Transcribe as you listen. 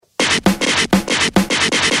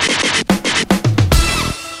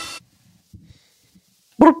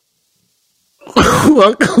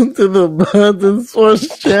Welcome to the Buds and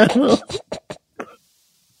Sports channel.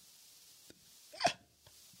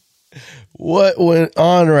 What went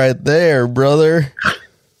on right there, brother?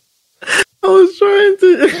 I was trying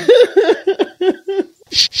to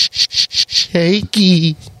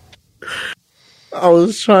Shaky. I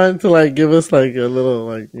was trying to like give us like a little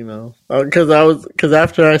like, you know, because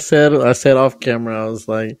after I said off camera, I was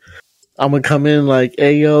like, I'm gonna come in like,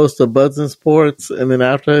 hey yo, it's the Buds and Sports, and then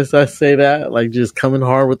after I say that, like just coming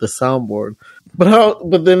hard with the soundboard.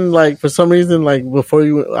 But then like for some reason, like before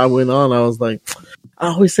I went on, I was like, I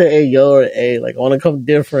always say hey yo or hey, like I want to come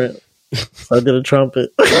different, so I did a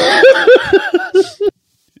trumpet.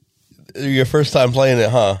 Your first time playing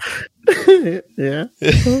it, huh? Yeah.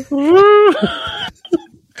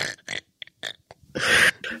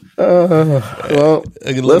 Well,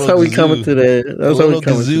 that's how we coming today. That's how we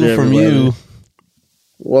coming today, from you.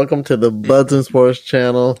 Welcome to the Buds and Sports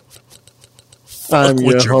channel. I'm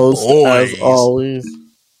your host, as always,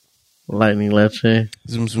 Lightning Leche,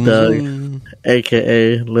 Doug,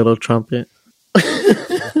 a.k.a. Little Trumpet.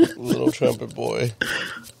 Little Trumpet boy.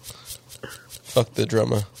 Fuck the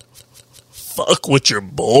drummer. Fuck with your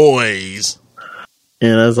boys.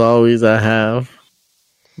 And as always, I have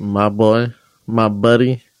my boy, my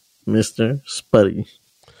buddy, Mr. Spuddy.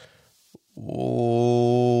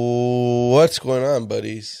 What's going on,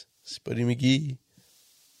 buddies? Spuddy McGee.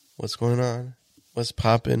 What's going on? What's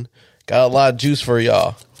popping? Got a lot of juice for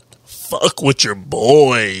y'all. Fuck with your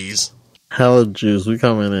boys. Hella juice. We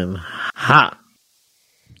coming in hot.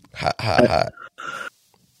 Hot.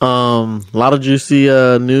 A lot of juicy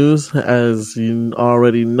news, as you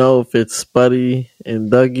already know. If it's Spuddy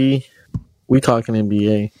and Dougie, we talking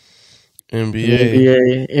NBA.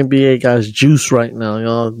 NBA got juice right now,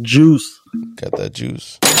 y'all. Juice. Got that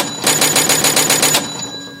juice.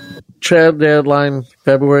 Trade deadline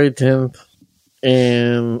February 10th,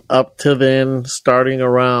 and up to then, starting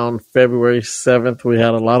around February 7th, we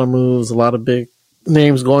had a lot of moves, a lot of big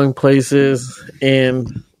names going places,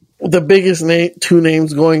 and the biggest two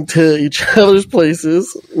names going to each other's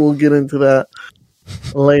places. We'll get into that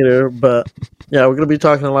later, but yeah, we're going to be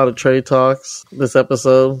talking a lot of trade talks this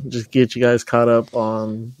episode. Just get you guys caught up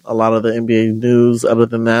on a lot of the NBA news. Other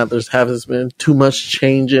than that, there hasn't been too much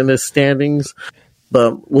change in the standings,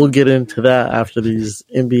 but we'll get into that after these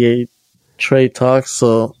NBA trade talks.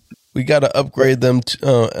 So we got to upgrade them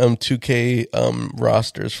 2K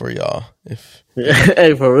rosters for y'all.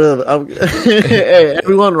 Hey, for real. Hey,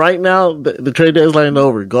 everyone, right now, the trade deadline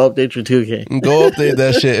over. Go update your 2K. Go update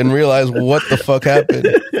that shit and realize what the fuck happened.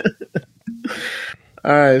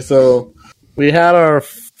 All right, so we had our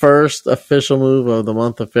first official move of the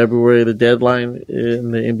month of February. The deadline in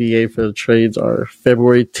the NBA for the trades are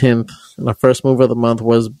February 10th. And the first move of the month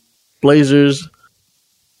was Blazers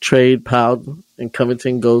trade Powell and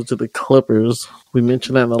Covington goes to the Clippers. We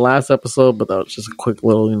mentioned that in the last episode, but that was just a quick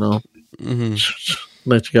little,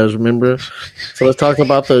 let you guys remember. So let's talk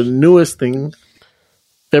about the newest thing.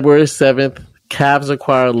 February 7th, Cavs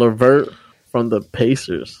acquired LeVert from the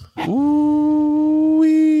Pacers.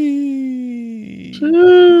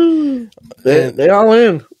 They all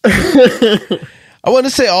in. I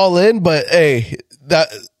wouldn't say all in, but hey,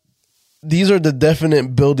 these are the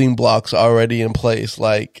definite building blocks already in place.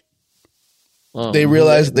 Like they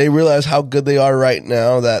realize how good they are right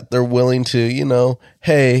now that they're willing to,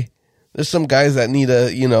 hey, there's some guys that need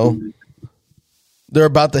they're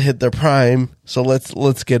about to hit their prime, so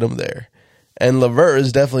let's get them there. And LeVert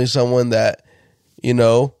is definitely someone that,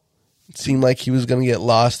 it seemed like he was going to get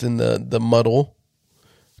lost in the muddle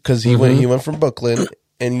because he went from Brooklyn,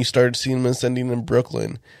 and you started seeing him ascending in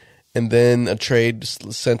Brooklyn, and then a trade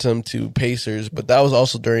sent him to Pacers, but that was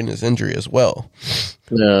also during his injury as well.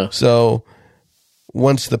 Yeah. So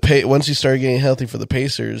once he started getting healthy for the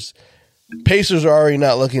Pacers are already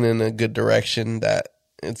not looking in a good direction. That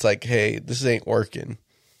it's like, hey, this ain't working.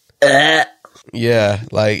 Yeah,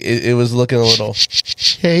 like it was looking a little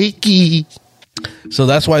shaky. So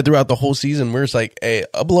that's why throughout the whole season, we're just like, hey,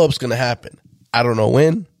 a blow up's gonna happen. I don't know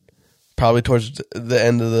when. Probably towards the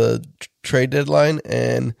end of the trade deadline.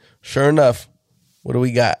 And sure enough, what do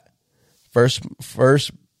we got? First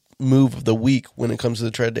move of the week when it comes to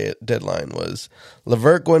the trade deadline was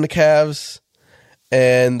LeVert going to Cavs.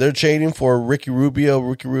 And they're trading for Ricky Rubio.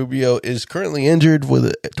 Ricky Rubio is currently injured with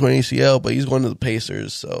a torn ACL, but he's going to the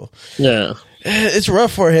Pacers. So yeah, it's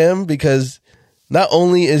rough for him because not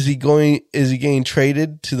only is he getting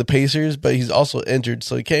traded to the Pacers, but he's also injured,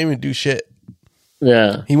 so he can't even do shit.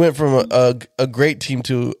 Yeah, he went from a great team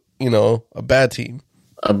to a bad team.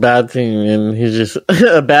 A bad team, and he's just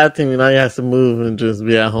a bad team, and now he has to move and just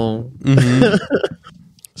be at home. Mm-hmm.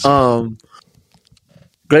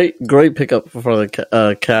 Great pickup for the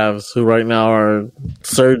Cavs, who right now are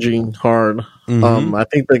surging hard. I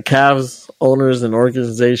think the Cavs owners and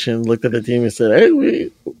organization looked at the team and said, "Hey, we're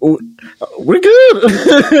good.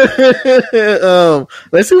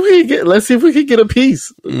 Let's see if we can get a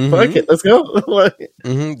piece. Fuck it, let's go."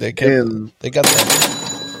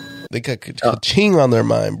 They got ka-ching on their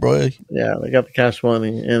mind, bro. Yeah, they got the cash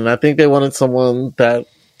money, and I think they wanted someone that.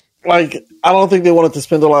 Like, I don't think they wanted to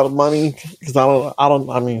spend a lot of money because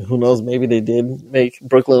I mean, who knows? Maybe they did make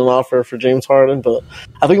Brooklyn an offer for James Harden, but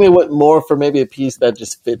I think they went more for maybe a piece that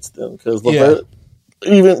just fits them because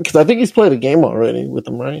because I think he's played a game already with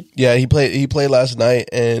them, right? Yeah, he played last night,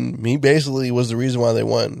 and he basically was the reason why they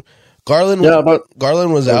won. Garland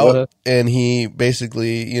was out, and he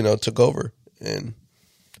basically took over and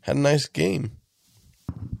had a nice game.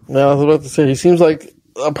 Yeah, I was about to say he seems like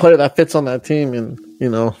a player that fits on that team, and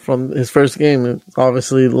from his first game, it's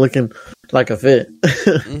obviously looking like a fit.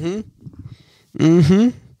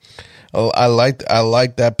 Oh, I like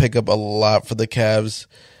that pickup a lot for the Cavs.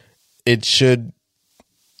 It should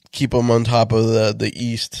keep them on top of the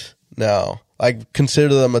East now. Like,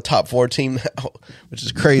 consider them a top 4 team now, which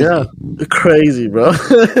is crazy. Yeah, crazy, bro.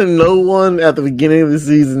 No one at the beginning of the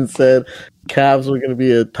season said Cavs were going to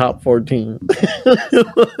be a top 4 team.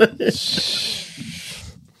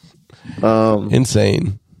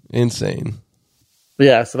 Insane.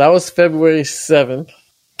 Yeah, so that was February 7th.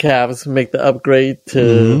 Cavs make the upgrade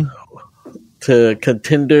to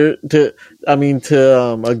contender to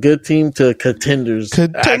a good team to contenders.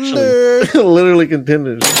 Actually, literally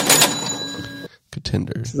contenders.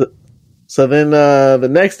 So then the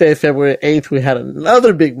next day, February 8th, we had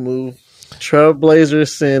another big move. Trailblazers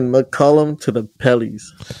send McCollum to the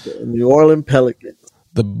the New Orleans Pelicans.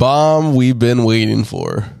 The bomb we've been waiting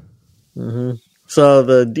for. So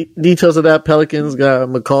the details of that: Pelicans got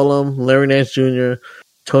McCollum, Larry Nance Jr.,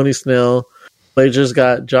 Tony Snell. Blazers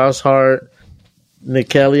got Josh Hart,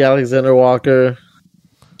 Nickeil Alexander-Walker,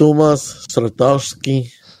 Tomas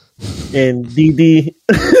Satoransky, and Didi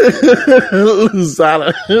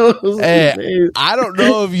Louzada. Hey, I don't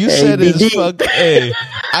know if you said his fuck. Hey,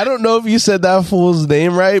 I don't know if you said that fool's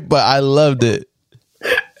name right, but I loved it.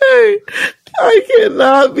 Hey, I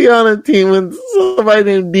cannot be on a team with somebody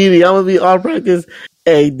named Didi. I'm gonna be on practice.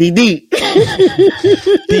 Hey, Didi.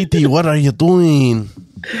 Didi, what are you doing?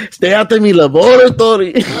 Stay out of mi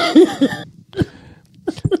laboratory.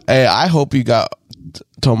 Hey, I hope you got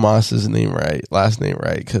Tomas's last name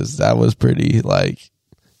right, because that was pretty that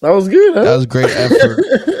was good. Huh? That was great effort,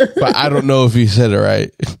 but I don't know if you said it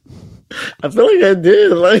right. I feel like I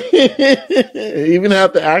did. Even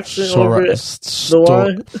have the accent over it.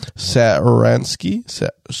 Satoransky.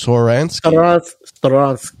 Thomas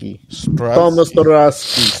Satoransky,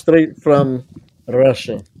 straight from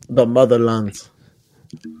Russia, the motherlands.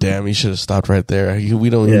 Damn, he should have stopped right there. We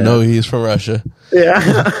don't even know he's from Russia. Yeah,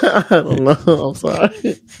 I don't know. I'm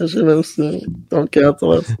sorry. I should have said. Don't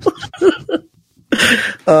cancel us.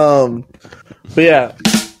 But yeah.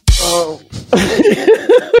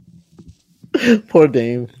 Poor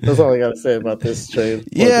Dame. That's all I got to say about this trade.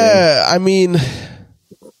 Poor Dame.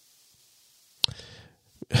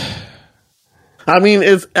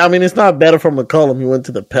 It's not better for McCollum. He went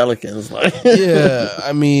to the Pelicans.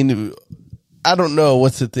 I don't know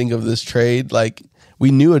what to think of this trade.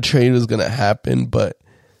 We knew a trade was going to happen, but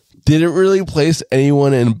did it really place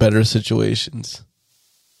anyone in better situations?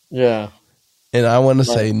 Yeah. And I want to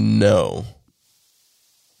say no.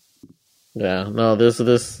 Yeah, no, this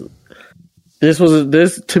to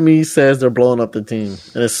me says they're blowing up the team.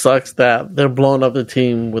 And it sucks that they're blowing up the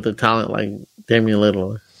team with a talent like Damian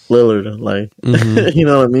Lillard. You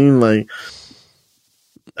know what I mean?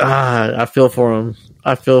 I feel for him.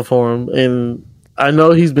 And I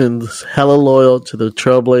know he's been hella loyal to the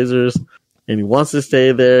Trailblazers, and he wants to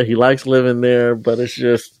stay there. He likes living there, but it's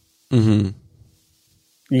just the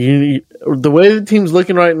way the team's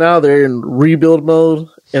looking right now, they're in rebuild mode,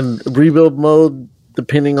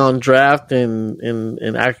 depending on draft and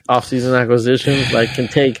off-season acquisitions, can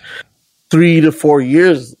take 3 to 4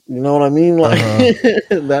 years. You know what I mean?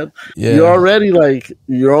 You're already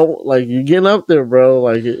you're getting up there, bro.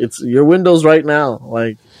 It's your window's right now.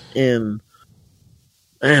 And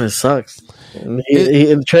it sucks. And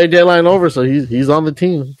the trade deadline over, so he's on the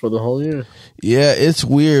team for the whole year. Yeah, it's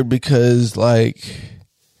weird because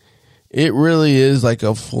it really is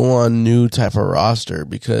a full-on new type of roster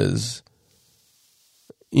because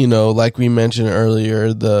like we mentioned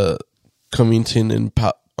earlier, the Covington and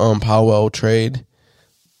Powell trade.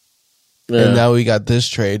 Yeah. And now we got this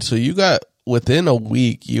trade. So you got, within a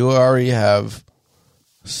week, you already have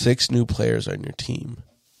 6 new players on your team.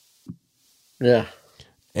 Yeah.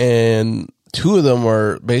 and two of them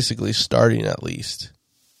are basically starting at least.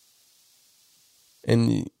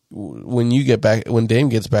 And when Dame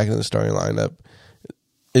gets back in the starting lineup,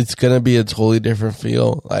 it's going to be a totally different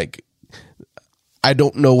feel. Like, I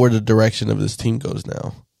don't know where the direction of this team goes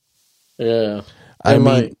now. Yeah. I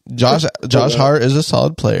mean, Josh Hart is a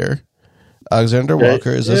solid player. Alexander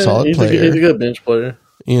Walker is a solid player. He's a good bench player.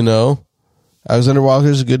 You know, Alexander Walker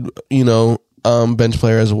is a good, bench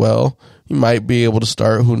player as well. He might be able to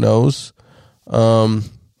start. Who knows?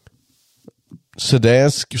 Saransky,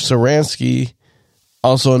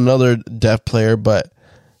 also another depth player. But,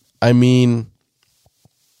 I mean,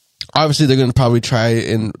 obviously they're going to probably try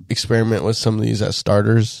and experiment with some of these as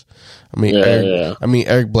starters. I mean,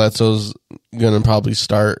 Eric Bledsoe's going to probably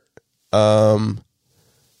start.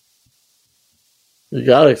 You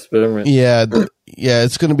got to experiment. Yeah,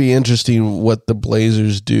 it's going to be interesting what the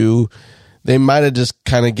Blazers do. They might have just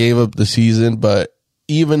kind of gave up the season, but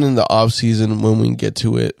even in the offseason, when we get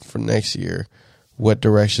to it for next year, what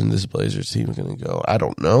direction this Blazers team is going to go, I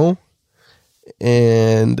don't know.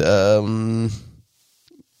 And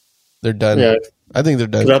they're done. Yeah. I think they're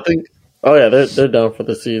done. They're done for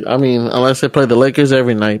the season. I mean, unless they play the Lakers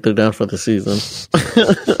every night, they're done for the season.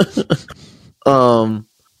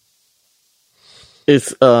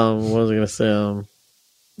 It's what was I gonna say?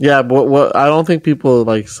 Yeah, but what I don't think people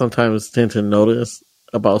like sometimes tend to notice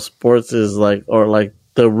about sports is the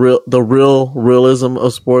realism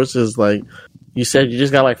of sports is like you said, you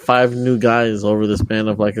just got like 5 new guys over the span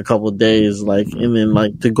of like a couple of days, and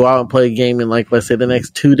then to go out and play a game in let's say the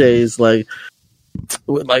next 2 days, bro,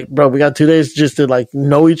 we got 2 days just to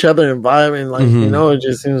know each other and vibe and it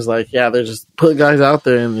just seems they're just put guys out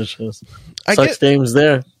there and it's just such games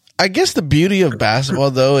there. I guess the beauty of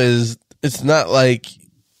basketball though is it's not like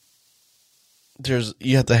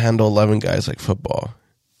you have to handle 11 guys like football.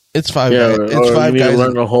 It's 5 guys. It's 5 guys.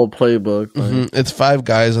 Learn the whole playbook. It's 5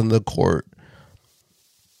 guys on the court.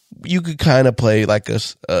 You could kind of play like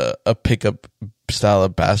a pickup style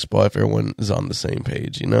of basketball if everyone is on the same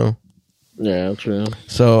page, Yeah, true.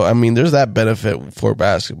 So, I mean, there's that benefit for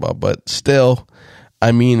basketball, but still,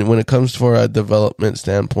 I mean, when it comes for a development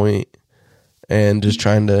standpoint and just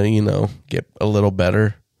trying to, get a little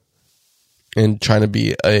better and trying to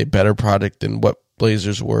be a better product than what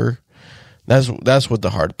Blazers were, that's what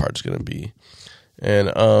the hard part's going to be. And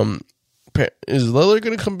is Lillard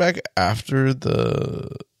going to come back after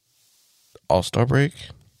the All-Star break?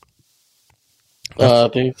 I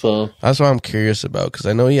think so. That's what I'm curious about because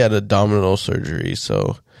I know he had abdominal surgery,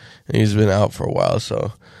 and he's been out for a while.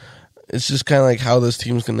 So it's just kind of like how this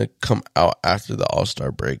team's going to come out after the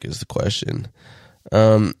All-Star break is the question.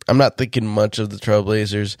 I'm not thinking much of the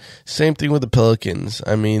Trailblazers. Same thing with the Pelicans.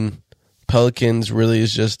 I mean, Pelicans really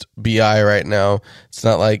is just BI right now. It's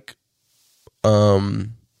not like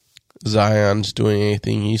Zion's doing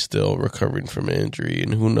anything. He's still recovering from an injury,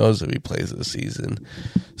 and who knows if he plays this season.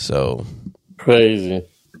 So crazy.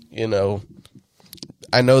 I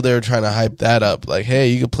know they were trying to hype that up. Like, hey,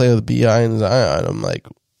 you could play with BI and Zion. I'm like,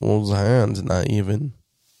 well, Zion's not even.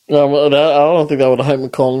 No, I don't think that would hype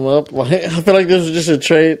McCollum up. I feel like this was just a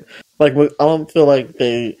trade. I don't feel like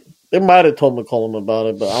they might have told McCollum about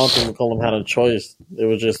it, but I don't think McCollum had a choice. It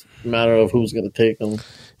was just a matter of who's going to take him.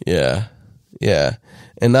 Yeah.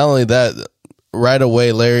 And not only that, right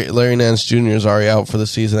away, Larry Nance Jr. is already out for the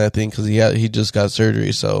season, I think, because he just got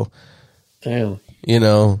surgery. So, damn.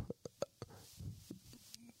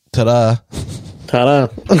 Ta-da.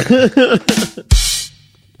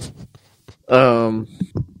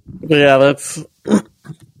 But yeah, that's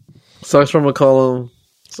sucks for McCollum,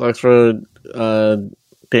 sucks for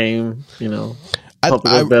Dame. Hope it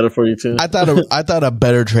goes better for you too. I thought a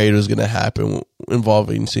better trade was going to happen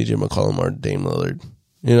involving CJ McCollum or Dame Lillard.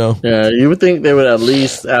 Yeah, you would think they would at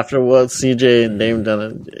least, after what CJ and Dame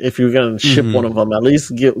done, if you're going to ship one of them, at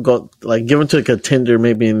least give them to a contender,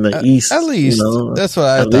 maybe in the East. At least that's what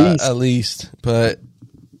I thought. At least, but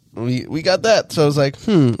we got that, so I was like,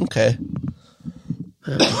 okay.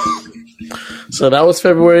 So that was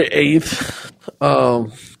February 8th,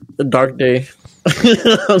 a dark day.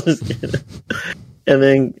 I'm just kidding. And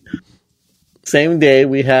then same day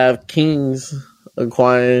we have Kings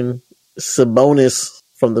acquiring Sabonis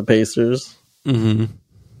from the Pacers. This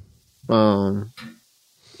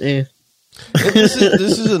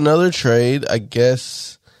is another trade, I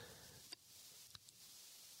guess.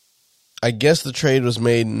 I guess the trade was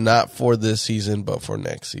made not for this season, but for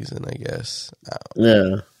next season, I guess.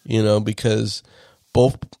 Yeah. Because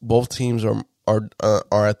both teams are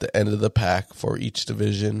at the end of the pack for each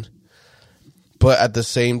division. But at the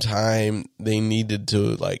same time, they needed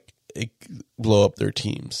to blow up their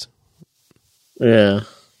teams. Yeah.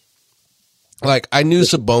 Like, I knew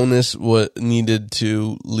Sabonis needed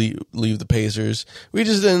to leave the Pacers. We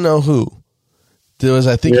just didn't know who. Was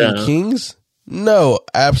I thinking Kings? No,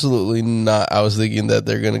 absolutely not. I was thinking that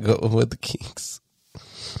they're going to go with the Kings.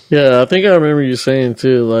 Yeah, I think I remember you saying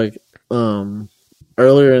too, like,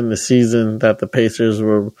 earlier in the season that the Pacers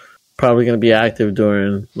were probably going to be active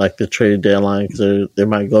during like the trade deadline because they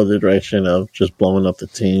might go the direction of just blowing up the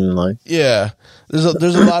team. Like, yeah, there's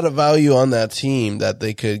a lot of value on that team that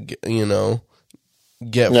they could,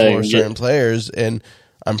 get for certain players, and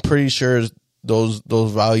I'm pretty sure those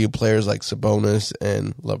value players like Sabonis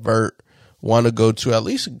and LeVert want to go to at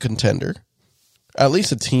least a contender, at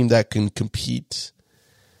least a team that can compete.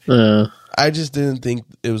 I just didn't think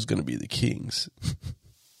it was going to be the Kings.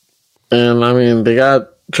 And I mean, they got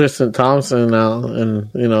Tristan Thompson now, and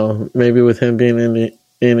maybe with him being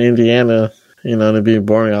in Indiana, to be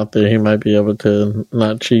boring out there, he might be able to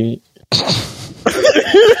not cheat.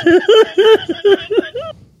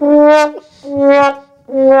 I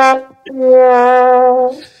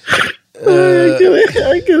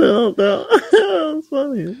couldn't help that. That was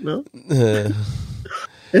funny, no?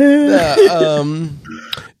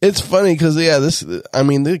 It's funny because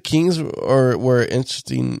the Kings were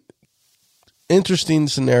interesting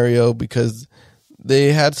scenario because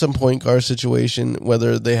they had some point guard situation,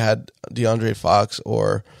 whether they had DeAndre Fox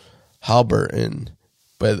or Haliburton,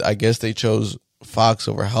 but I guess they chose Fox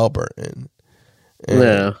over Haliburton.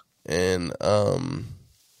 And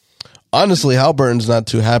honestly, Haliburton's not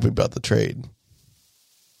too happy about the trade.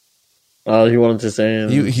 Oh, he wanted to stay in.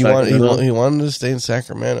 He wanted to stay in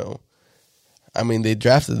Sacramento. I mean, they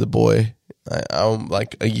drafted the boy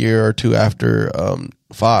like a year or two after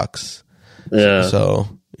Fox. Yeah. So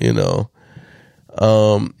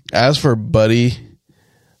as for Buddy,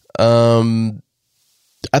 I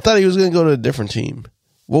thought he was going to go to a different team.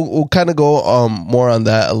 We'll kind of go more on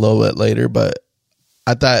that a little bit later, but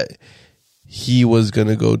I thought he was going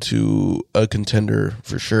to go to a contender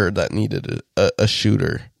for sure that needed a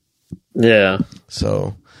shooter. Yeah.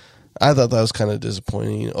 So I thought that was kind of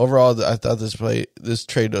disappointing. Overall, I thought this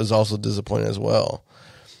trade was also disappointing as well.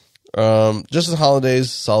 Justin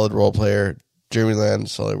Holiday's solid role player. Jeremy Lamb,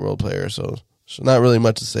 solid role player. So not really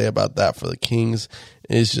much to say about that for the Kings.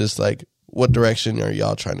 It's just like, what direction are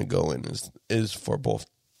y'all trying to go in is for both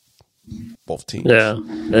teams. Yeah.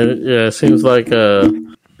 It seems like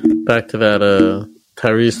back to that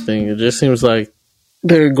Tyrese thing. It just seems like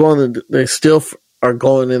they still are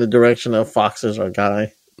going in the direction of Fox is our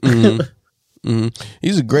guy. Mm-hmm. Mm-hmm.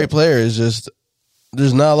 He's a great player. It's just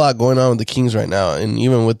there's not a lot going on with the Kings right now, and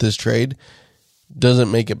even with this trade,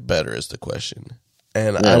 doesn't make it better is the question.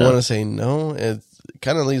 And I want to say no. It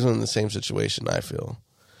kind of leaves them in the same situation. I feel.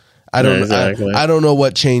 I don't know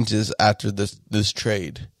what changes after this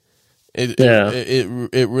trade.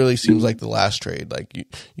 It really seems like the last trade. Like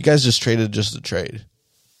you guys just traded just a trade.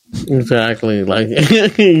 Exactly. Like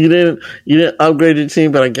you didn't upgrade your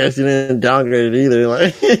team, but I guess you didn't downgrade it either.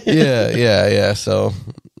 Like yeah. So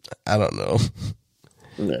I don't know.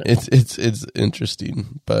 Yeah. It's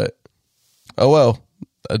interesting, but oh well,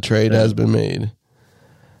 a trade has been made.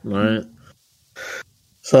 All right.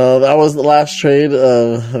 So that was the last trade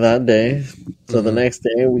of that day. So the next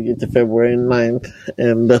day we get to February 9th,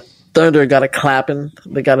 and the Thunder got a clapping.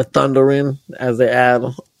 They got a thunder in as they add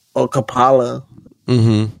Okapala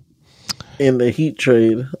in the Heat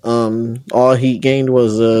trade. All Heat gained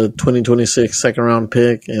was a 2026 second round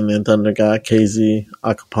pick, and then Thunder got KZ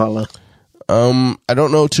Okapala. I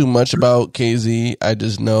don't know too much about KZ. I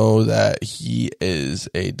just know that he is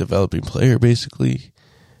a developing player, basically.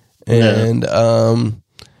 And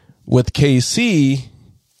with KC,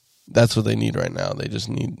 that's what they need right now. They just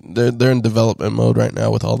they're in development mode right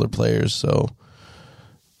now with all their players. So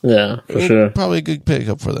yeah, for sure, probably a good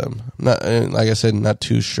pickup for them. Not, like I said, not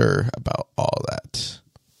too sure about all that.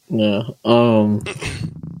 Yeah.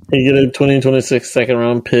 You get a 2026 second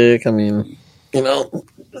round pick. I mean, the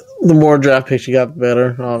more draft picks you got, the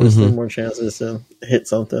better. Obviously, more chances to hit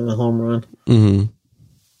something, a home run.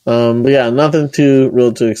 But yeah, nothing too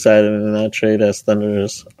exciting in that trade, as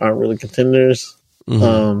Thunders aren't really contenders.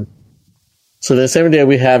 So the same day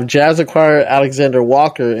we have Jazz acquire Alexander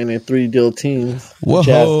Walker in a 3-deal team.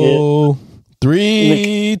 Whoa!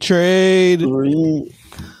 Three trade.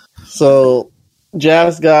 So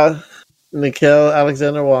Jazz got Nickeil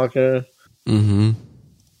Alexander Walker. Juancho.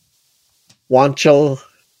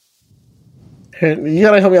 You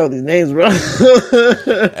gotta help me out with these names, bro.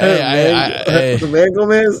 Hey. Man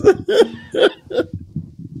Gomez.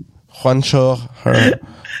 Juancho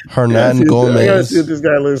Hernan Gomez. I gotta see what this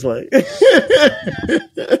guy looks like.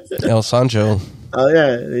 El Sancho. Oh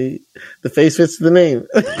yeah, the face fits the name.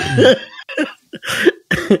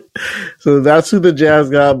 So that's who the Jazz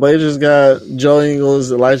got. Blazers got Joe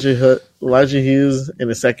Ingles, Elijah Hughes in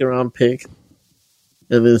the second round pick.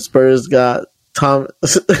 And then Spurs got Thomas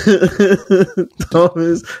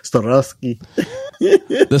Storowski.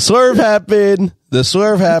 The swerve happened. Yes,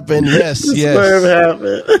 Swerve happened.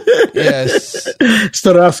 yes.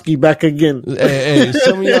 Storowski back again. Hey,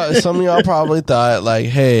 some of y'all probably thought like,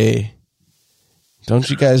 hey, don't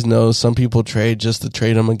you guys know some people trade just to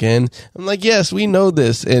trade them again? I'm like, yes, we know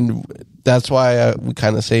this, and that's why we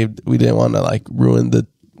kind of saved. We didn't want to like ruin the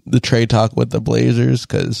trade talk with the Blazers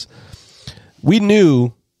because we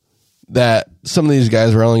knew that some of these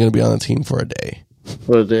guys were only going to be on the team for a day.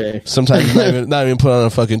 Sometimes not even put on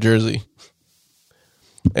a fucking jersey.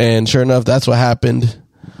 And sure enough, that's what happened.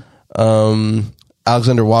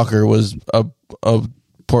 Alexander Walker was a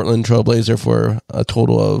Portland Trailblazer for a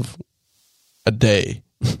total of a day.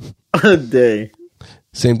 A day.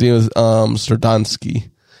 Same thing with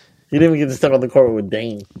Serdonsky. He didn't even get to step on the court with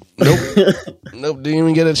Dame. Nope, didn't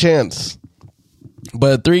even get a chance.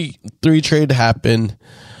 But three trade happened.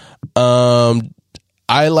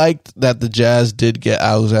 I liked that the Jazz did get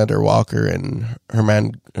Alexander Walker and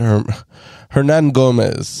Hernan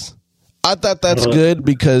Gomez. I thought that's good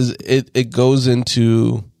because it goes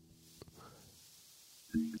into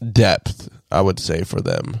depth, I would say, for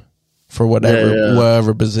them. For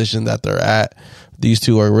whatever position that they're at. These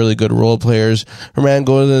two are really good role players. Hernan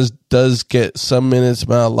Gomez does get some minutes,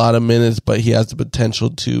 not a lot of minutes, but he has the potential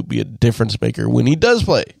to be a difference maker when he does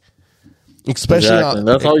play. Especially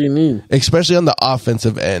that's all you need. Especially on the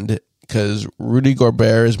offensive end, because Rudy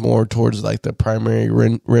Gobert is more towards like the primary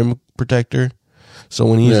rim protector. So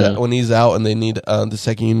when he's out and they need the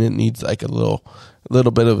second unit needs like a little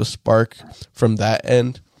bit of a spark from that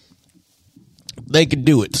end, they could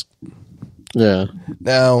do it. Yeah.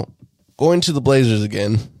 Now, going to the Blazers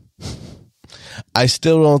again, I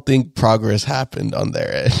still don't think progress happened on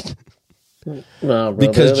their end. No, bro,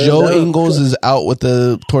 because Joe Ingles is out with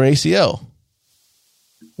the torn ACL.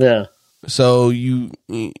 Yeah. So you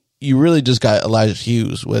really just got Elijah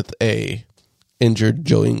Hughes with a injured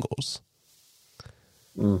Joe Ingles.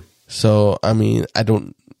 So I mean, I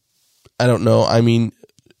don't know. I mean,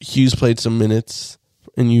 Hughes played some minutes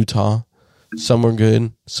in Utah. Some were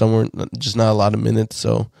good, some were just not a lot of minutes.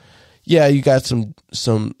 So yeah, you got some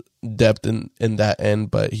depth in that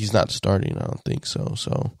end, but he's not starting. I don't think so.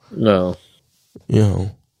 So no, you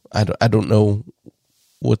know, I don't know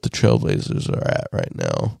what the Trailblazers are at right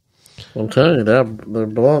now. I'm telling you that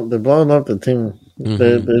they're blowing up the team.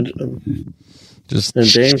 Mm-hmm.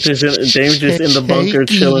 Dame's just in the bunker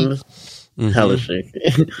chilling, hella shaky.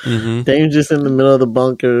 Mm-hmm. Dame's just in the middle of the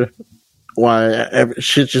bunker while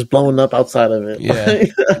shit's just blowing up outside of it. Yeah,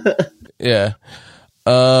 yeah.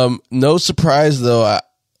 No surprise though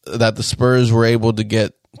that the Spurs were able to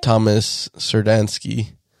get Thomas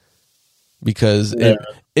Serdonsky because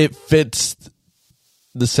it fits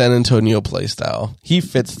the San Antonio play style. He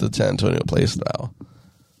fits the San Antonio play style.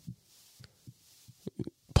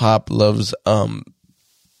 Pop loves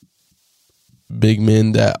big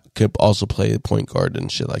men that could also play point guard and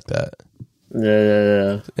shit like that.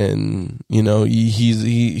 Yeah. And you know,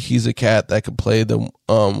 he's a cat that could play the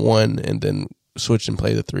 1 and then switch and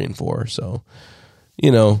play the 3 and 4. So,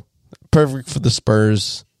 you know, perfect for the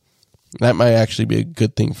Spurs. That might actually be a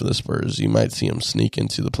good thing for the Spurs. You might see them sneak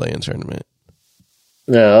into the play-in tournament.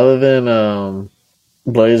 Yeah, other than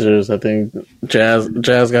Blazers, I think Jazz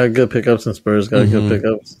got good pickups and Spurs got good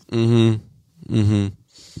pickups.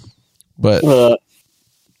 But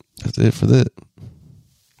that's it for that.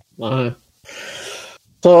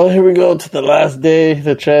 So here we go to the last day,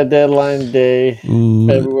 the trade deadline day,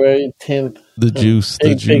 February 10th. The juice.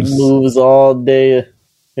 Big moves all day.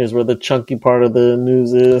 Here's where the chunky part of the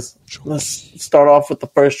news is. Let's start off with the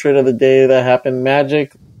first trade of the day that happened.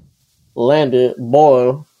 Magic landed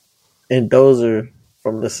Boyle and Dozier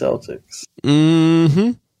from the Celtics.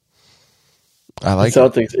 Mm-hmm. I like the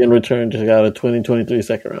Celtics in return just got a 2023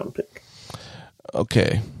 second round pick.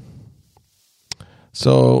 Okay.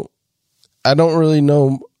 So I don't really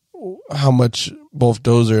know how much both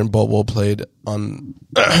Dozier and Bobo played on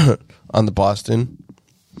the Boston,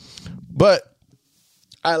 but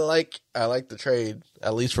I like the trade,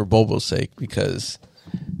 at least for Bobo's sake, because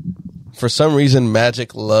for some reason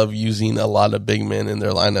Magic love using a lot of big men in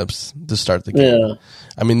their lineups to start the game. Yeah.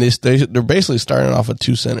 I mean, they're basically starting off with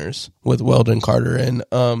 2 centers with Weldon Carter and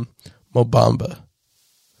Mo Bamba.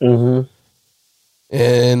 Mm-hmm.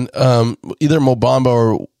 And either Mo Bamba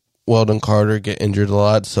or Weldon Carter get injured a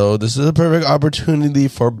lot, so this is a perfect opportunity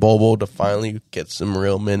for Bobo to finally get some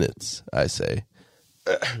real minutes, I say.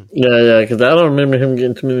 Yeah, because I don't remember him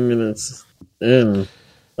getting too many minutes. in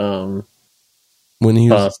when he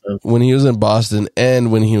was Boston. when he was in Boston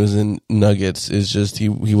and when he was in Nuggets, it's just he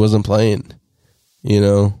wasn't playing. You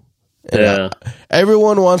know, and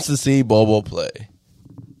everyone wants to see Bobo play.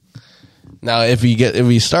 Now, if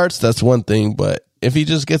he starts, that's one thing, but if he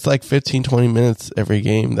just gets like 15, 20 minutes every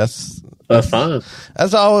game, that's fine.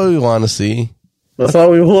 That's all we want to see. That's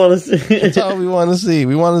all we want to see. That's all we want to see.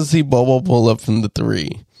 We want to see Bobo pull up from the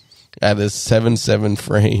 3 at his 7'7"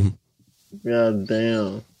 frame. God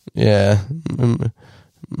damn. Yeah.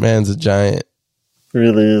 Man's a giant.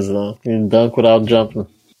 Really is, though. You can dunk without jumping.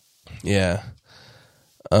 Yeah.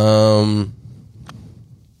 I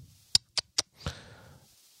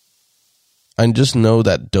just know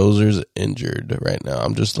that Dozer's injured right now.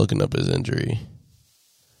 I'm just looking up his injury.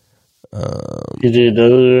 PJ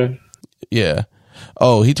Dozier? Yeah.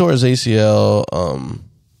 Oh, he tore his ACL Oh,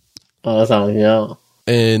 that's not yeah.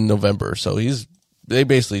 in November. So they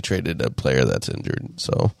basically traded a player that's injured.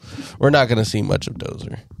 So we're not going to see much of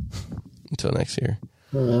Dozier until next year.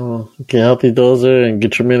 Get healthy, Dozier, and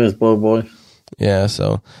get your minutes, boy. Yeah,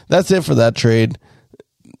 so that's it for that trade.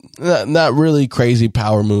 Not really crazy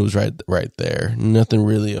power moves right there. Nothing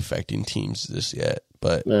really affecting teams just yet.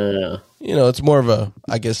 But, it's more of a,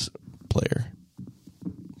 I guess, player.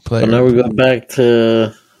 But now we go back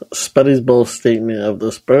to Spuddy's bold statement of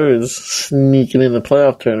the Spurs sneaking in the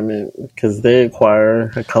playoff tournament because they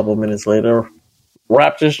acquire a couple minutes later.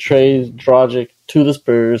 Raptors trade Dragic to the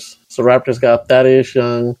Spurs. So Raptors got Thaddeus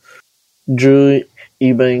Young, Drew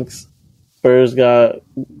Eubanks. Spurs got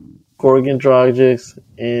Goran Dragic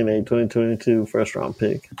and a 2022 first-round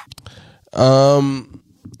pick.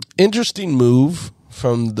 Interesting move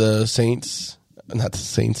from the Saints. Not the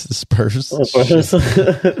Saints, the Spurs.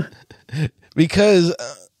 Because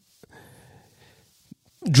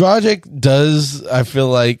Dragic does, I feel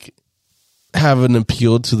like, have an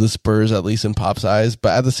appeal to the Spurs, at least in Pop's eyes.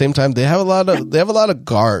 But at the same time, they have a lot of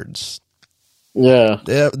guards. Yeah,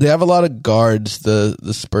 they have a lot of guards. The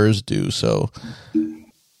Spurs do. So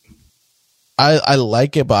I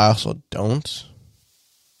like it, but I also don't.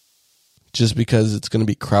 Just because it's going to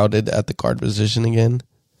be crowded at the guard position again.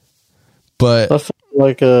 But that's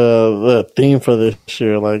like the theme for this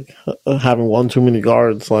year, like having one too many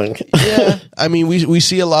guards. Like, yeah, I mean, we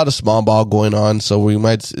see a lot of small ball going on, so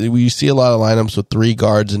we see a lot of lineups with 3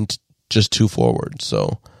 guards and just 2 forwards.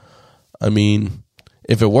 So, I mean,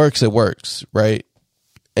 if it works, right?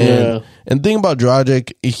 And thing about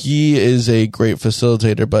Dragic, he is a great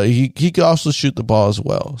facilitator, but he can also shoot the ball as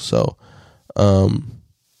well. So,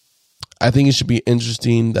 I think it should be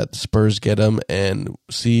interesting that the Spurs get him and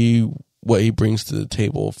see what he brings to the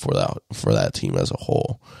table for that team as a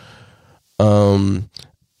whole.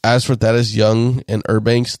 As for Thaddeus Young and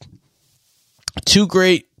Eubanks, 2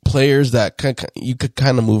 great players that you could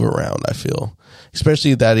kind of move around, I feel.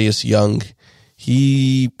 Especially Thaddeus Young.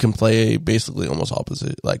 He can play basically almost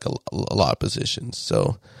opposite, like a lot of positions.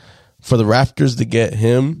 So for the Raptors to get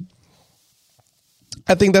him,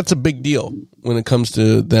 I think that's a big deal when it comes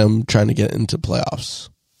to them trying to get into playoffs.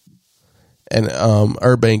 And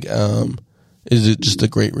Eubank is just a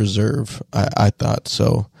great reserve, I thought.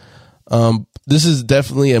 So this is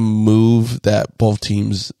definitely a move that both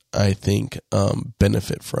teams, I think,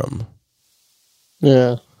 benefit from.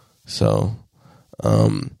 Yeah. So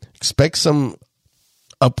expect some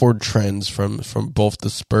upward trends from both the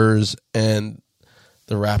Spurs and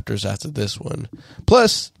the Raptors after this one.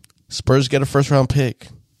 Plus, Spurs get a first-round pick.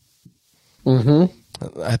 Mm-hmm.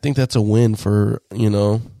 I think that's a win for,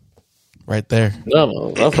 right there.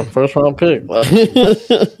 No, that's a first-round pick. But,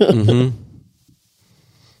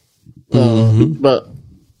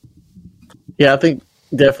 yeah, I think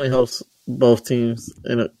definitely helps both teams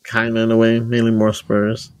in a way, mainly more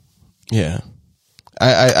Spurs. Yeah.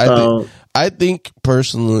 I think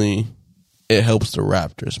personally it helps the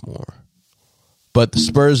Raptors more. But the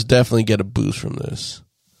Spurs definitely get a boost from this.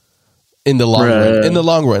 In the long run. In the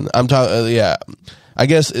long run. I'm talking I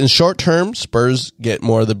guess in short term Spurs get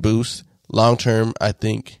more of the boost. Long term, I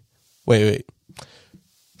think wait.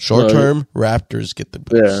 Short term, Raptors get the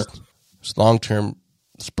boost. Yeah. Long term,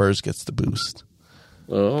 Spurs gets the boost.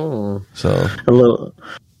 Oh. So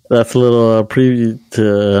that's a little preview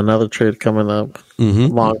to another trade coming up.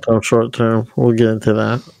 Mm-hmm. Long term, short term. We'll get into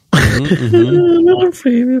that. Another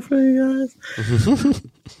preview for you guys.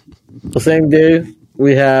 The same day,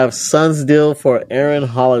 we have Suns deal for Aaron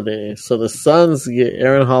Holiday. So the Suns get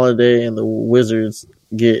Aaron Holiday and the Wizards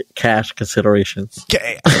get cash considerations.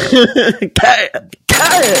 Cash.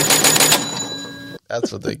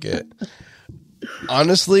 That's what they get.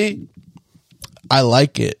 Honestly, I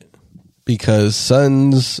like it because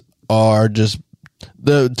Suns are just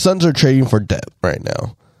the Suns are trading for depth right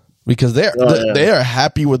now because they are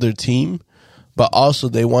happy with their team, but also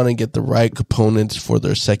they want to get the right components for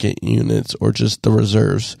their second units or just the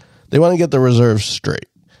reserves. They want to get the reserves straight.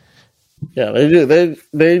 Yeah, they do.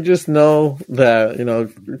 They just know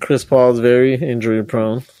that Chris Paul is very injury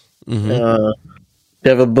prone.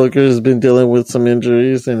 Devin Booker has been dealing with some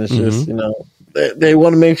injuries, and it's just they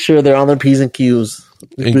want to make sure they're on their P's and Q's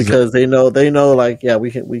because they know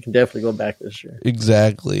we can definitely go back this year.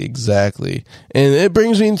 Exactly, and it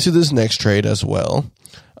brings me into this next trade as well.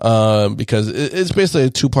 Because it's basically a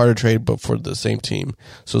two-parter trade, but for the same team.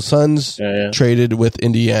 So Suns traded with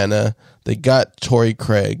Indiana. They got Torrey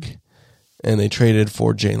Craig, and they traded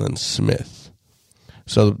for Jalen Smith.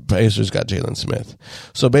 So the Pacers got Jalen Smith.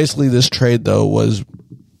 So basically this trade, though, was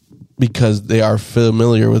because they are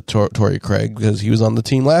familiar with Torrey Craig because he was on the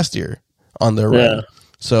team last year on their run.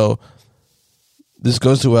 So this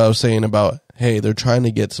goes to what I was saying about, hey, they're trying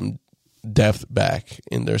to get some depth back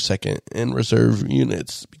in their second and reserve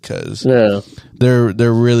units because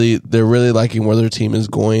they're really liking where their team is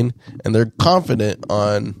going, and they're confident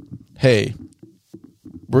on, hey,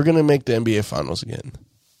 we're gonna make the NBA Finals again,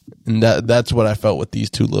 and that's what I felt with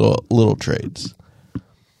these two little trades.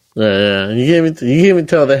 And you can't even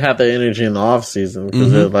tell they have that energy in the off season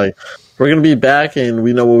because they're like, we're gonna be back and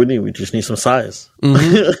we know what we need. We just need some size.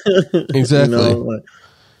 Exactly.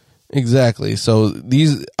 Exactly. So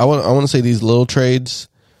I want to say these little trades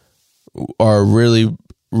are really,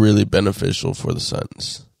 really beneficial for the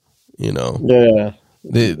Suns. Yeah.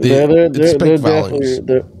 They're volumes.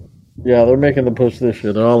 They're making the push this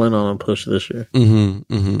year. They're all in on a push this year.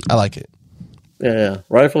 I like it. Yeah.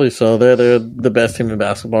 Rightfully so. They're the best team in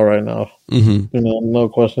basketball right now. No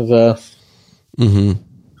questions asked.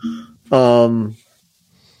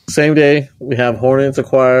 Same day we have Hornets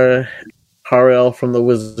acquire Harrell from the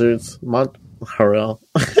Wizards. Harrell.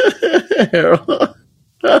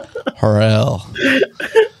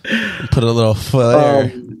 Put a little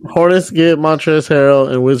flair. Hornets get Montrezl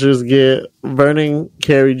Harrell and Wizards get Vernon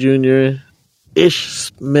Carey Jr., Ish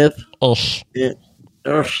Smith, and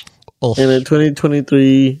a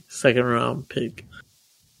 2023 second round pick.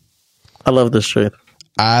 I love this trade.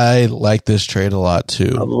 I like this trade a lot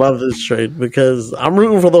too. I love this trade because I'm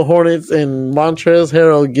rooting for the Hornets, and Montrezl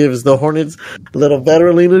Harrell gives the Hornets a little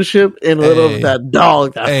veteran leadership and a little of that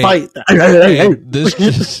dog, that fight.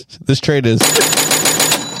 This trade is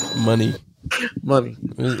money.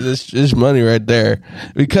 This is money right there.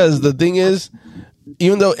 Because the thing is,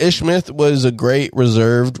 even though Ish Smith was a great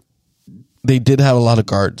reserve, they did have a lot of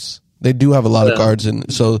guards. They do have a lot of guards,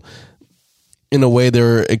 and so in a way,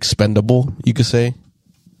 they're expendable, you could say.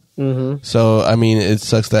 So, I mean, it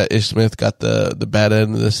sucks that Ish Smith got the bad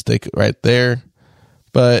end of the stick right there.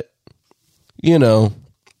 But, it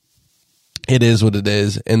is what it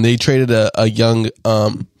is. And they traded a young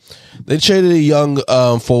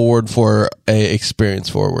forward for a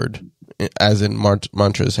experienced forward, as in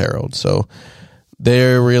Montrezl Harrell. So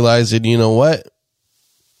they're realizing, you know what?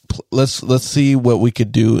 Let's see what we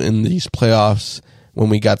could do in these playoffs when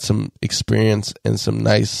we got some experience and some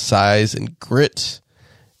nice size and grit.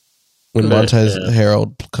 When Montrezl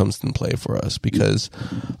Harrell comes in play for us, because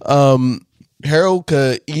Harrell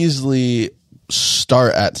could easily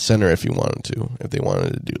start at center if they wanted to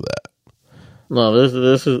do that. No,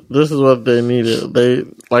 this is what they needed. They,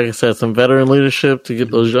 like I said, some veteran leadership to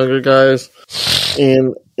get those younger guys,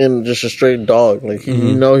 and just a straight dog. Like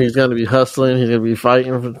he's going to be hustling. He's going to be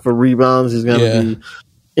fighting for rebounds. He's going to be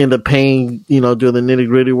in the paint, doing the nitty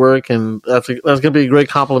gritty work, and that's going to be a great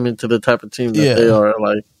compliment to the type of team that they are.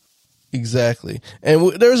 Like. Exactly.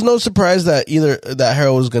 And there was no surprise that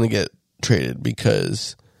Harrell was going to get traded,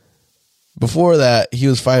 because before that, he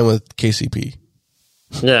was fighting with KCP.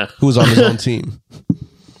 Yeah. Who was on his own team.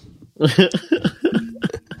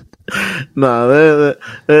 No,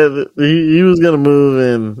 he was going to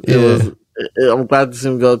move, and I'm glad to see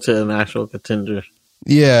him go to an actual contender.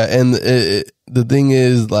 Yeah, and the thing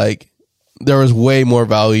is, like, there was way more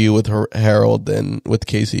value with Harrell than with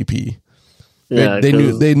KCP. Yeah, they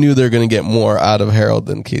knew they were going to get more out of Harold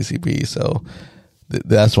than KCP, so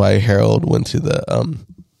that's why Harold went to the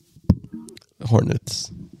Hornets.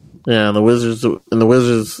 Yeah, and the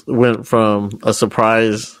Wizards went from a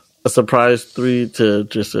surprise 3 to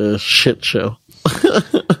just a shit show.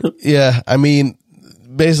 Yeah, I mean,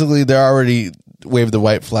 basically they already waved the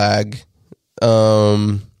white flag.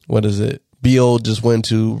 What is it? Beal just went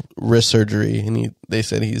to wrist surgery, and they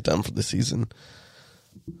said he's done for the season.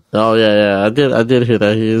 Oh yeah, I did hear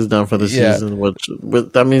that he is done for the season. Which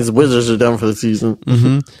that means Wizards are done for the season.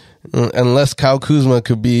 Unless Kyle Kuzma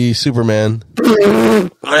could be Superman.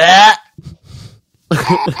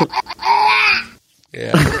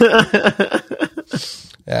 Yeah.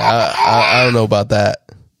 Yeah, I don't know about that.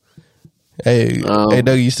 Hey, hey,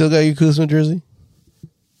 Doug, you still got your Kuzma jersey?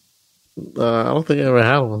 I don't think I ever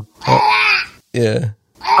had one. Yeah.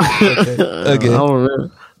 Okay. I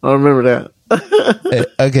don't remember that. Hey,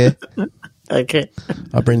 okay. Okay.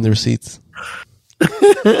 I'll bring the receipts.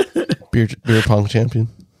 Beer pong champion.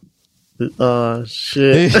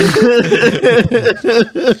 Shit.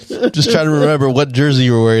 Just trying to remember what jersey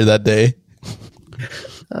you were wearing that day.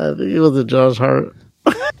 I think it was a Josh Hart.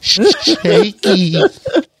 Shaky.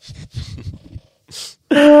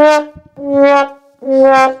 All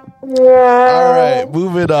right,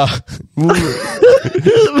 moving on.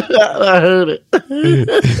 I heard it.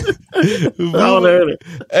 I heard it.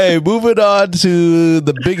 Hey, moving on to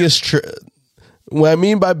the biggest. What I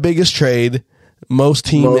mean by biggest trade, most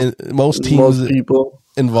teams people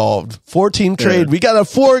involved. 4-team trade. We got a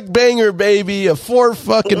 4-banger, baby. A 4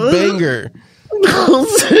 fucking banger.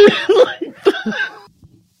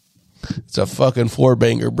 It's a fucking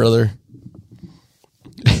 4-banger, brother.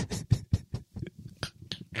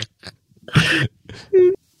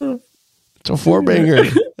 It's a 4-banger.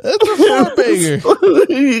 That's a 4-banger.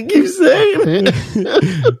 You keep saying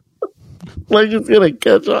it. Like it's gonna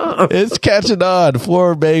catch on. It's catching on.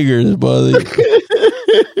 4 bangers, buddy.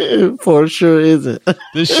 For sure isn't.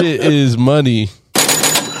 This shit is money.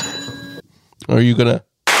 Are you gonna?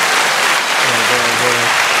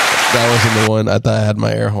 That wasn't the one. I thought I had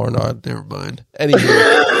my air horn on. Never mind. Anywho,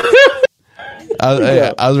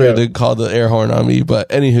 I was ready to call the air horn on me, but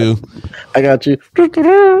anywho, I got you.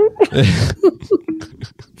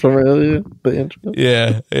 From earlier, the intro.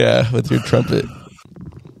 Yeah, with your trumpet.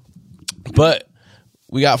 But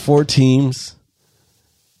we got 4 teams,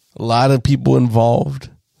 a lot of people involved,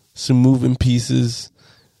 some moving pieces.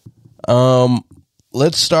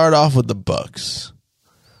 Let's start off with the Bucks.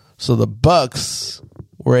 So the Bucks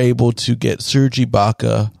were able to get Serge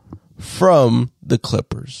Ibaka from the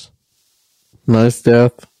Clippers. Nice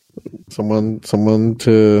death. Someone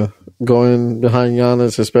to go in behind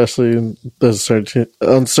Giannis, especially the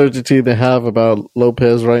uncertainty they have about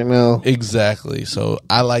Lopez right now. Exactly. So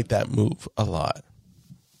I like that move a lot.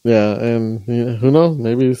 Yeah, and who knows?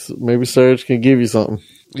 Maybe Serge can give you something.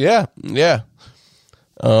 Yeah.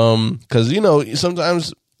 Because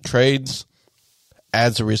sometimes trades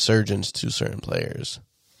adds a resurgence to certain players,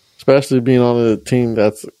 especially being on a team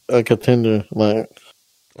that's a contender, like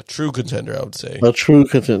a true contender. I would say a true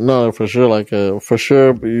contender. No, for sure. For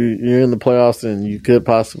sure, you're in the playoffs and you could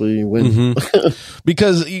possibly win. Mm-hmm.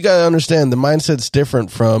 Because you got to understand the mindset's different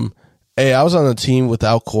from, hey, I was on a team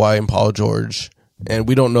without Kawhi and Paul George, and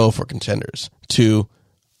we don't know if we're contenders. To,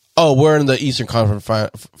 oh, we're in the Eastern Conference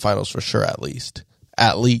Finals for sure, at least.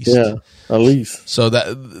 Yeah, at least. So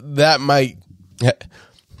that might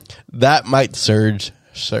surge.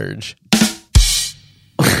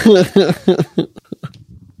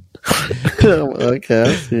 Okay,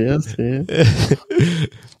 I see.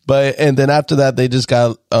 But and then after that, they just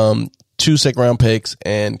got 2 second-round picks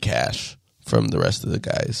and cash from the rest of the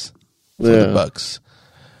guys for the Bucks.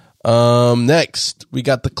 Next, we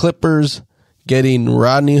got the Clippers getting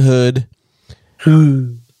Rodney Hood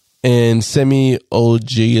and Semi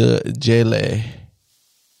Ojeleye.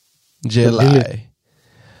 Jille.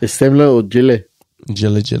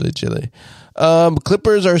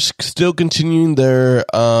 Clippers are still continuing their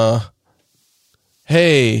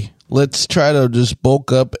hey, let's try to just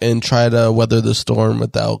bulk up and try to weather the storm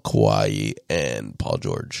without Kawhi and Paul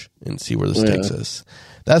George and see where this takes us.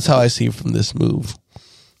 That's how I see it from this move,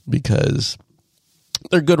 because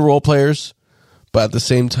they're good role players, but at the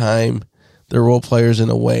same time, they're role players in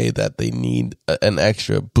a way that they need an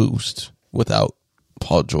extra boost without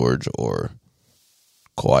Paul George or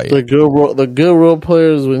Kawhi. The good role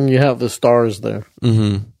players when you have the stars there.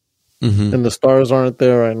 Mm-hmm. Mm-hmm. And the stars aren't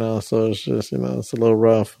there right now, so it's just, it's a little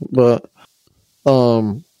rough. But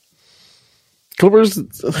Clippers, I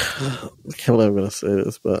can't believe I'm going to say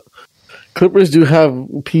this, but Clippers do have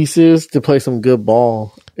pieces to play some good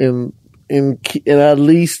ball and at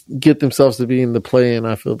least get themselves to be in the play-in,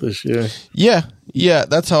 I feel, this year. Yeah,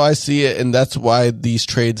 that's how I see it, and that's why these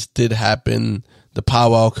trades did happen. The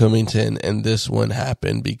Powell Covington and this one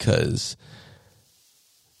happened because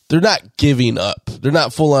they're not giving up. They're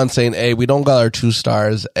not full on saying, hey, we don't got our 2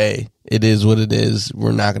 stars. Hey, it is what it is.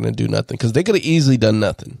 We're not going to do nothing. Because they could have easily done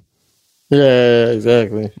nothing. Yeah,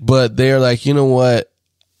 exactly. But they're like, you know what?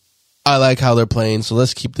 I like how they're playing, so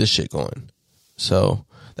let's keep this shit going. So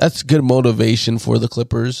that's good motivation for the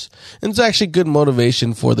Clippers. And it's actually good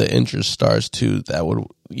motivation for the injured stars, too, that would,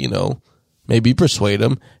 maybe persuade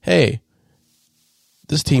them, hey,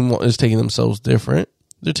 this team is taking themselves different.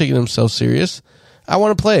 They're taking themselves serious. I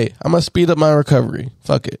want to play. I'm gonna speed up my recovery.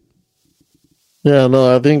 Fuck it. Yeah,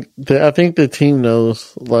 no, I think the team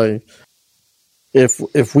knows, like,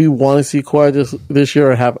 if we want to see Kawhi this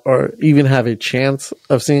year, or even have a chance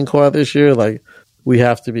of seeing Kawhi this year, like, we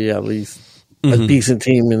have to be at least a decent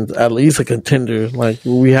team and at least a contender. Like,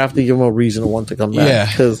 we have to give him a reason to want to come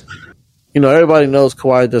back, because everybody knows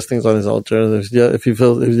Kawhi does things on his own terms. If he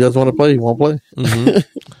doesn't want to play, he won't play.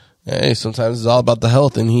 Hey, sometimes it's all about the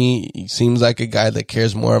health, and he seems like a guy that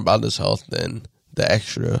cares more about his health than the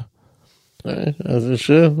extra. Right, as it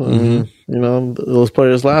should. I mean, those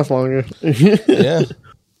players last longer.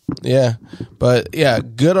 Yeah. But, yeah,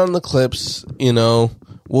 good on the Clips.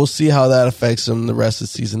 We'll see how that affects them the rest of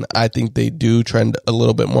the season. I think they do trend a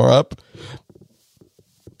little bit more up.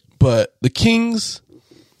 But the Kings,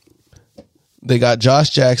 they got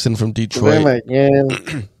Josh Jackson from Detroit. Them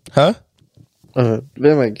again. Huh?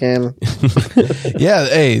 Them again. Yeah,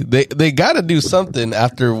 hey, they got to do something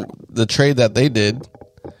after the trade that they did.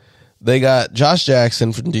 They got Josh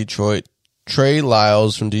Jackson from Detroit, Trey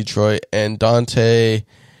Lyles from Detroit, and Dante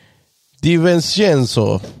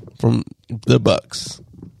DiVincenzo from the Bucks.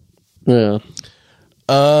 Yeah.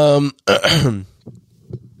 The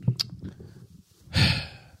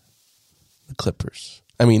Clippers.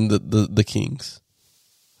 I mean the Kings.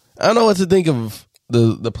 I don't know what to think of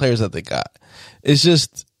the players that they got. It's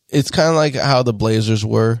kind of like how the Blazers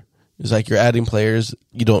were. It's like you're adding players,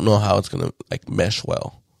 you don't know how it's gonna like mesh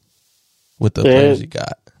well with the players you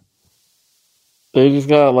got. They just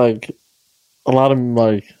got like a lot of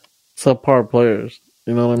like subpar players.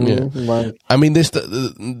 You know what I mean? Yeah. Like, I mean,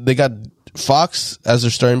 they got Fox as their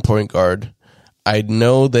starting point guard. I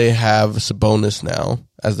know they have Sabonis now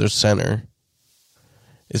as their center.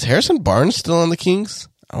 Is Harrison Barnes still on the Kings?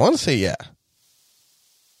 I want to say yeah.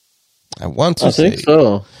 I think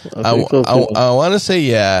so. I want to say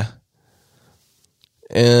yeah.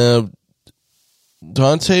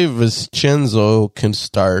 Dante Vincenzo can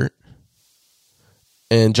start,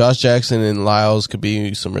 and Josh Jackson and Lyles could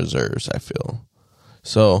be some reserves, I feel.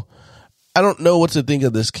 So I don't know what to think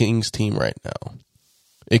of this Kings team right now.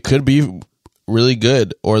 It could be really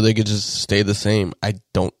good, or they could just stay the same. I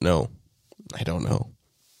don't know.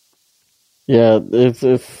 Yeah,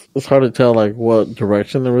 it's hard to tell like what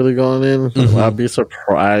direction they're really going in. I'd be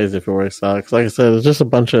surprised if it works out. 'Cause like I said, it's just a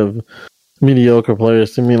bunch of mediocre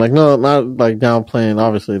players to me. Like, no, not like downplaying.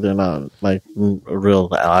 Obviously, they're not like real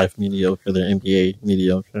life mediocre. They're NBA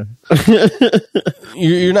mediocre.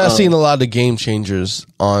 You're not seeing a lot of game changers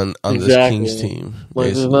on this Kings team.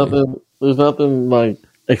 Like, there's nothing like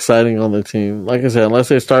exciting on the team. Like I said, unless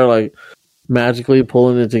they start like magically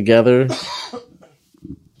pulling it together.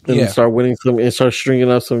 Then start winning and start stringing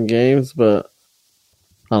up some games, but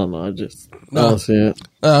I don't know. I don't see it.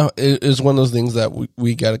 It's one of those things that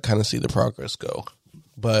we got to kind of see the progress go.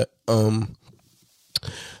 But the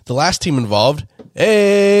last team involved,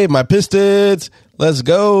 hey, my Pistons, let's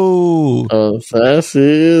go! Oh, so I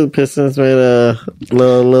see the Pistons made a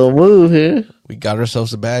little move here. We got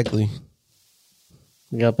ourselves a Bagley.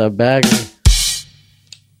 We got that Bagley.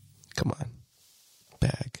 Come on,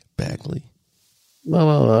 Bagley.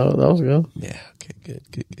 No, that was good. Yeah, okay,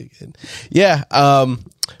 good. Yeah,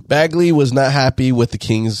 Bagley was not happy with the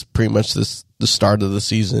Kings pretty much the start of the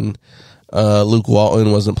season. Luke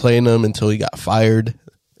Walton wasn't playing him until he got fired,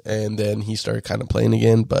 and then he started kind of playing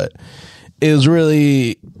again. But it was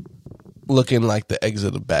really looking like the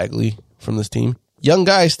exit of Bagley from this team. Young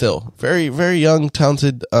guy still. Very, very young,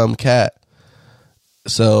 talented cat.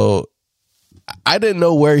 So I didn't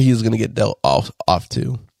know where he was going to get dealt off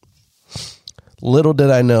to. Little did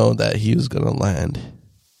I know that he was going to land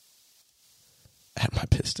at my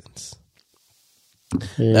Pistons.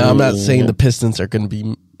 Now, I'm not saying the Pistons are going to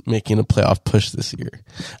be making a playoff push this year.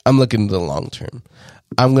 I'm looking to the long term.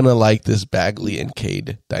 I'm going to like this Bagley and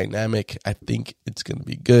Cade dynamic. I think it's going to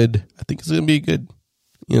be good. That's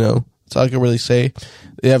all I can really say.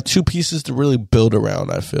 They have two pieces to really build around,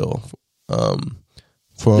 I feel,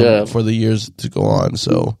 for the years to go on.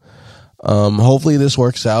 So, hopefully this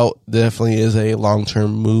works out. Definitely is a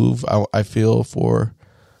long-term move, I feel, for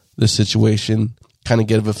this situation. Kind of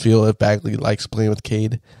get a feel if Bagley likes playing with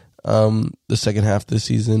Cade the second half of the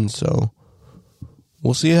season. So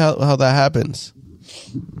we'll see how that happens.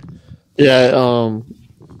 Yeah,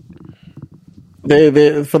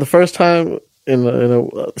 they for the first time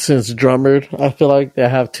since Drummond, I feel like they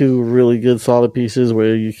have two really good solid pieces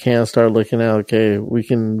where you can start looking at, okay, we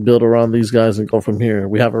can build around these guys and go from here.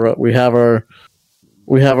 We have our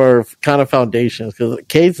kind of foundations, because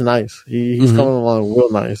Cade's nice. He's coming along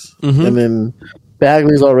real nice, and then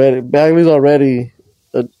Bagley's already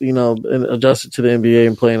and adjusted to the NBA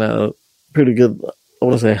and playing at a pretty good, I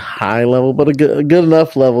want to say high level, but a good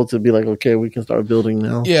enough level to be like, okay, we can start building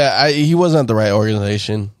now. Yeah, he wasn't the right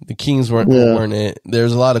organization. The Kings weren't it.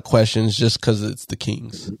 There's a lot of questions just because it's the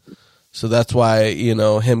Kings. So that's why,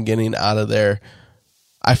 him getting out of there,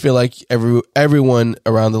 I feel like everyone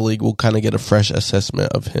around the league will kind of get a fresh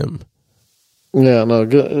assessment of him. Yeah, no,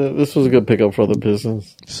 good. This was a good pickup for the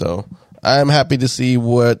Pistons. So I'm happy to see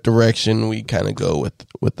what direction we kind of go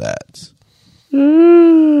with that.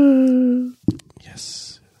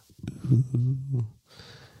 Yes.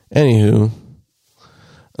 Anywho,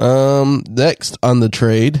 next on the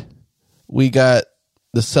trade, we got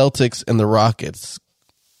the Celtics and the Rockets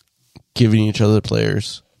giving each other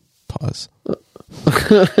players. Pause. That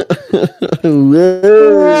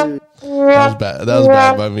was bad. That was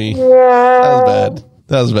bad by me. That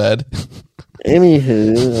was bad.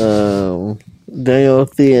 Anywho, Daniel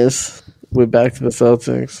Theus went back to the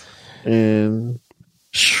Celtics, and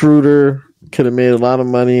Schroeder could have made a lot of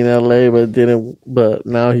money in LA, but didn't. But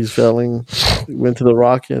now he's failing. He went to the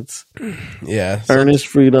Rockets. Yeah. Ernest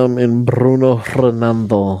Freedom and Bruno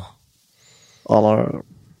Fernando. All our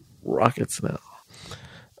Rockets now.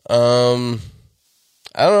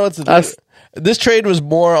 I don't know what to do. This trade was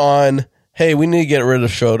more on, hey, we need to get rid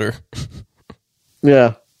of Schroeder.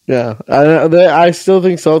 Yeah. I still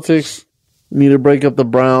think Celtics need to break up the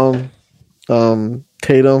Brown,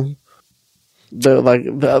 Tatum.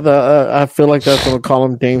 I feel like that's a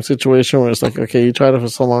McCollum Dame situation where it's like, okay, you tried it for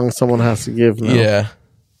so long, someone has to give now. Yeah.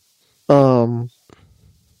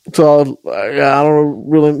 So I don't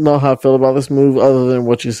really know how I feel about this move other than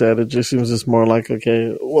what you said. It just seems just more like,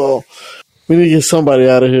 okay, well, we need to get somebody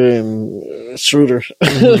out of here and Schroeder.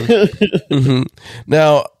 Mm-hmm. Mm-hmm.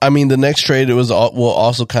 Now, I mean, the next trade will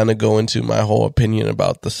also kind of go into my whole opinion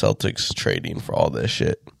about the Celtics trading for all this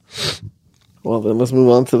shit. Well, then let's move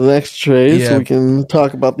on to the next trade so we can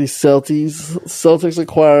talk about these Celtics. Celtics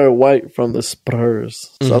acquire White from the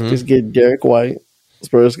Spurs. Celtics get Derek White.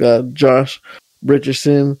 Spurs got Josh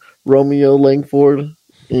Richardson, Romeo Langford,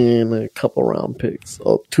 and a couple round picks.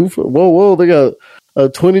 Oh, whoa! They got a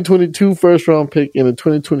 2022 first round pick and a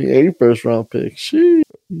 2028 first round pick. Sheesh.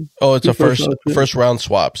 Oh, it's a first round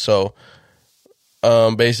swap. So,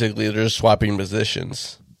 basically, they're just swapping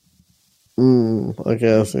positions.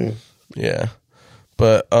 Okay, I see. Yeah,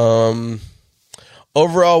 but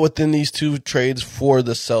overall, within these two trades for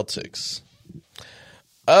the Celtics,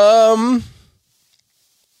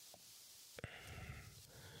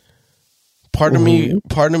 part of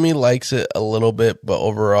me likes it a little bit, but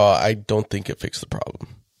overall, I don't think it fixed the problem.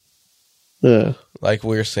 Yeah, like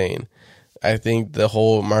we were saying, I think the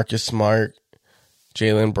whole Marcus Smart,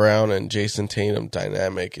 Jaylen Brown, and Jason Tatum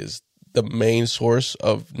dynamic is the main source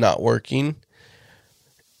of not working.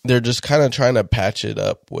 They're just kind of trying to patch it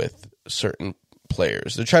up with certain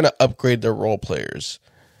players. They're trying to upgrade their role players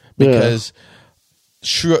because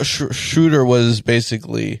Schroeder was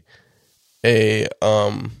basically he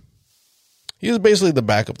was basically the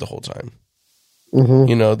backup the whole time.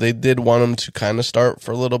 Mm-hmm. They did want him to kind of start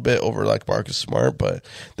for a little bit over like Marcus Smart, but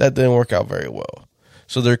that didn't work out very well.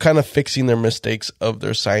 So they're kind of fixing their mistakes of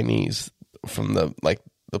their signees from the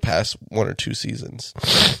past one or two seasons.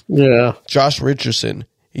 Yeah. Josh Richardson.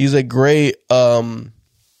 He's a great, how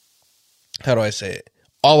do I say it?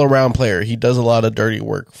 All-around player. He does a lot of dirty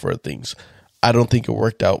work for things. I don't think it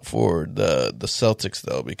worked out for the Celtics,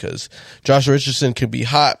 though, because Josh Richardson can be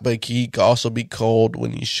hot, but he can also be cold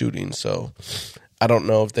when he's shooting. So I don't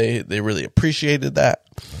know if they really appreciated that.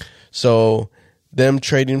 So them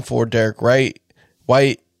trading for Derek White.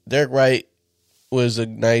 Derek White was a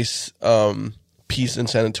nice piece in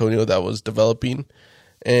San Antonio that was developing,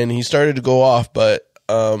 and he started to go off, but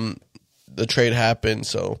the trade happened,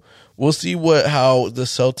 so we'll see how the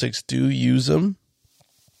Celtics do use him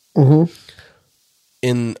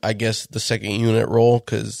in, I guess, the second unit role,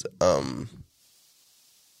 because I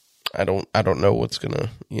don't know what's gonna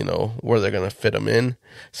where they're gonna fit him in.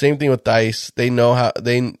 Same thing with Dice. They know how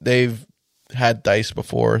they've had Dice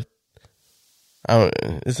before. I don't.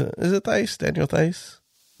 Is it Dice? Daniel Dice?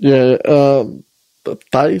 Yeah,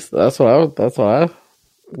 Dice. That's how I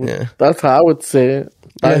would say it.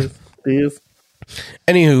 Dice. Yeah.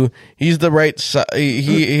 Anywho, he's the right size.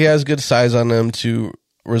 He has good size on him to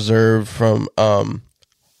reserve from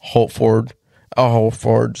Holford.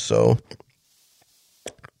 So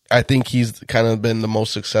I think he's kind of been the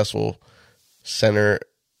most successful center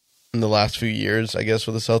in the last few years, I guess,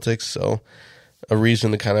 for the Celtics. So a reason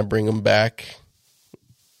to kind of bring him back.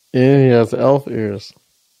 Yeah, he has elf ears.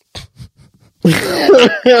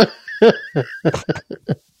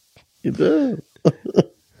 He does.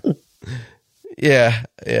 Yeah.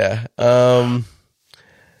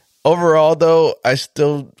 Overall, though, I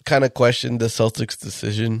still kind of question the Celtics'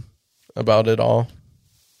 decision about it all.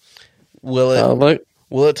 Will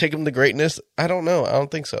it take them to greatness? I don't know. I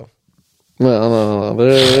don't think so.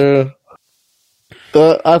 No.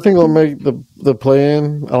 I think they'll make the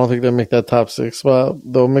play-in. I don't think they'll make that top 6 spot.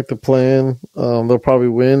 They'll make the play-in. They'll probably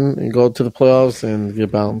win and go to the playoffs and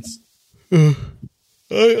get bounced. I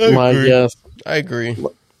agree. Guess. I agree.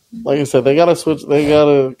 Like I said, they gotta switch. They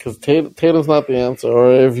gotta, because Tatum's not the answer.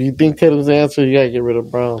 Or if you think Tatum's the answer, you gotta get rid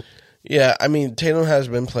of Brown. Yeah, I mean, Tatum has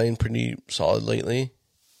been playing pretty solid lately.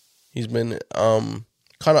 He's been kind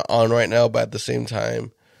of on right now, but at the same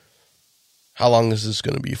time, how long is this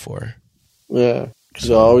going to be for? Yeah, because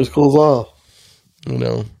it always cools off.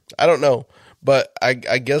 I don't know. But I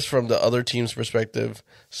guess from the other team's perspective,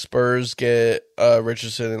 Spurs get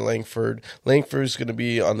Richardson and Langford. Langford's going to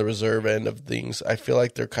be on the reserve end of things. I feel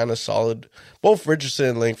like they're kind of solid. Both Richardson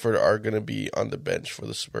and Langford are going to be on the bench for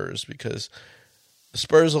the Spurs because the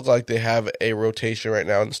Spurs look like they have a rotation right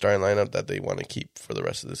now in the starting lineup that they want to keep for the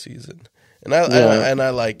rest of the season. And I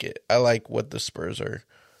like it. I like what the Spurs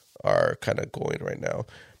are kind of going right now.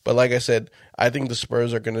 But like I said, I think the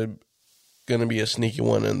Spurs are going to be a sneaky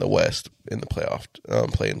one in the West in the playoff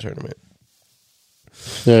play-in tournament.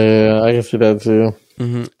 Yeah, I can see that too.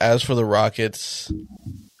 Mm-hmm. As for the Rockets,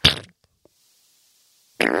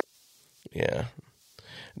 yeah,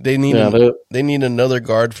 they need another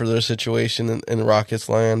guard for their situation in Rockets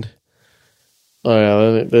land. Oh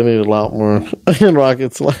yeah, they need a lot more in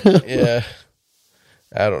Rockets land. Yeah,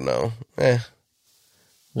 I don't know. Yeah.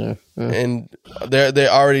 And they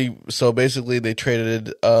already basically they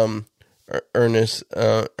traded Ernest.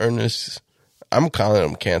 I'm calling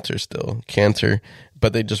him Cantor,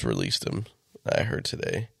 but they just released him. I heard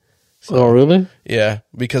today. So, oh really? Yeah,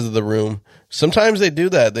 because of the room. Sometimes they do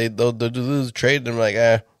that. They'll do the trade and they're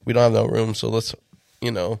like, we don't have no room, so let's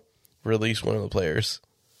release one of the players.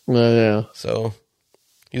 Yeah. So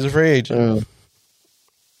he's a free agent.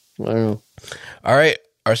 Yeah. All right,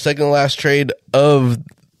 our second last trade of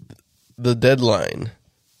the deadline.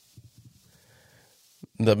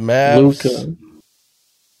 The Mavs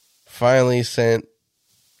finally sent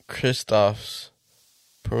Kristaps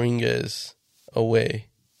Porzingis away.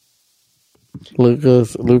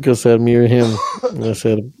 Luka said, "Mirror him." And I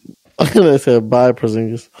said, "Bye,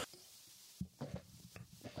 Porzingis."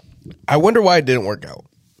 I wonder why it didn't work out.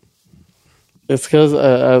 It's because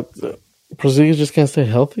Porzingis just can't stay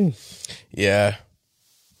healthy. Yeah,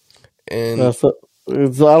 and I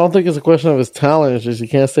don't think it's a question of his talent. It's just he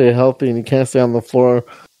can't stay healthy and he can't stay on the floor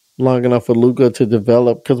long enough for Luka to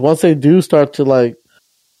develop. Because once they do start to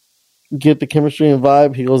get the chemistry and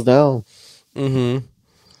vibe, he goes down. Mm-hmm.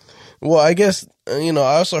 Well, I guess I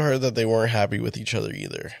also heard that they weren't happy with each other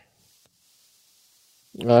either.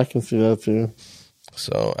 I can see that too.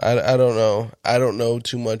 So I don't know. I don't know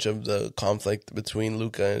too much of the conflict between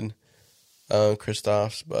Luka and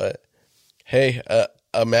Kristaps, but hey,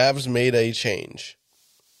 Mavs made a change.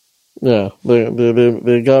 Yeah,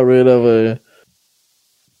 they got rid of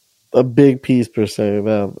a big piece per se.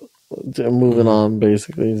 Moving on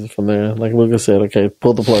basically from there. Like Luka said, okay,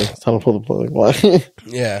 pull the plug. It's time to pull the plug. Why?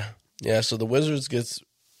 Yeah. So the Wizards gets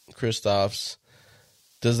Kristaps.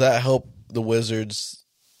 Does that help the Wizards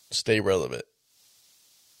stay relevant?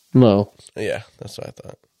 No. Yeah, that's what I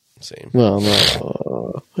thought. Same. No.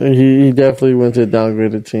 He definitely went to a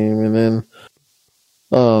downgraded team, and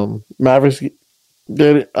then Mavericks.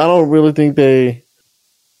 I don't really think they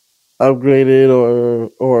upgraded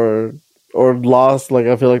or lost. Like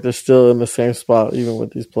I feel like they're still in the same spot even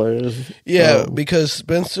with these players. Yeah, because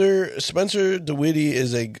Spencer Dinwiddie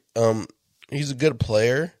is he's a good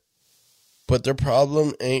player, but their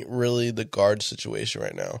problem ain't really the guard situation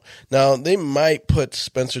right now. Now they might put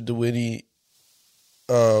Spencer Dinwiddie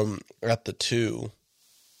at the 2.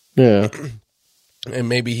 Yeah. And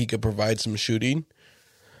maybe he could provide some shooting.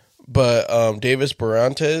 But Davis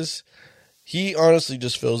Bertans, he honestly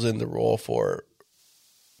just fills in the role for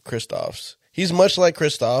Kristaps. He's much like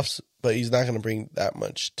Kristaps, but he's not going to bring that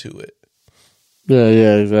much to it.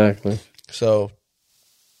 Yeah, exactly. So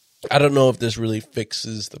I don't know if this really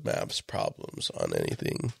fixes the Mavs' problems on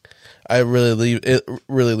anything. It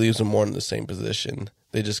really leaves them more in the same position.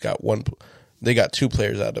 They just got they got 2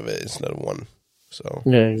 players out of it instead of 1. So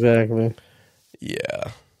yeah, exactly.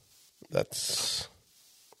 Yeah, that's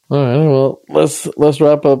all right. Well, let's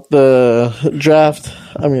wrap up the draft.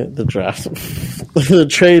 I mean, the draft, the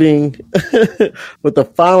trading with the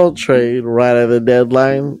final trade right at the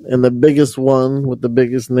deadline, and the biggest one with the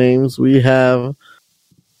biggest names. We have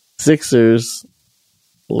Sixers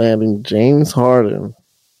landing James Harden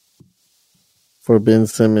for Ben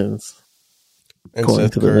Simmons And going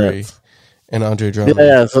Seth to the Curry Nets. and Andre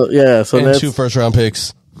Drummond. So and that's 2 first-round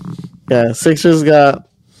picks. yeah. Sixers got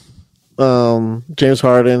James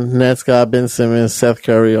Harden. Nets got Ben Simmons, Seth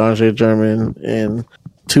Curry, Andre Drummond, and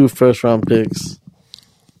 2 first-round picks.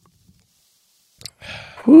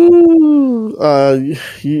 Woo!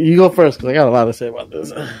 You go first because I got a lot to say about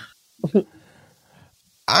this.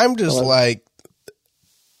 I'm just like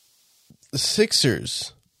the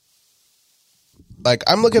Sixers. Like,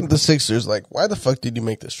 I'm looking at the Sixers like, why the fuck did you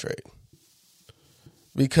make this trade?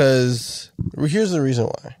 Because here's the reason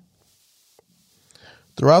why.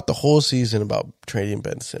 Throughout the whole season about trading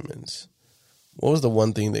Ben Simmons, what was the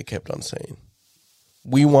one thing they kept on saying?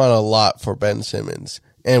 We want a lot for Ben Simmons,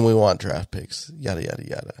 and we want draft picks, yada, yada,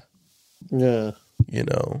 yada. Yeah. You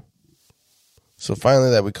know? So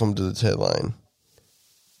finally that we come to the deadline.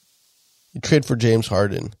 You trade for James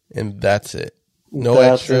Harden, and that's it. No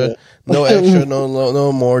extra,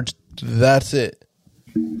 no more. That's it.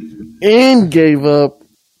 And gave up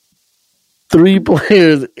 3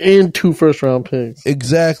 players and 2 first-round picks.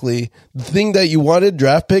 Exactly. The thing that you wanted,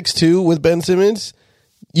 draft picks too, with Ben Simmons,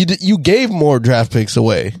 you gave more draft picks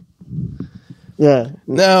away. Yeah.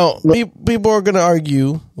 Now, people are going to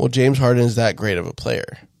argue, well, James Harden is that great of a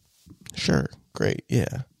player. Sure, great,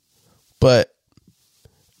 yeah. But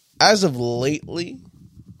as of lately,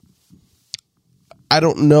 I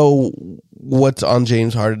don't know what's on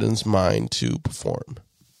James Harden's mind to perform.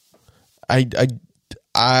 I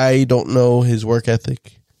don't know his work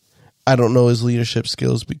ethic. I don't know his leadership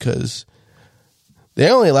skills because they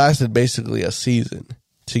only lasted basically a season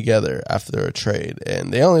together after a trade,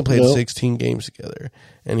 and they only played 16 games together,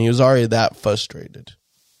 and he was already that frustrated.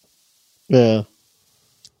 Yeah.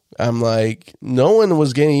 I'm like, no one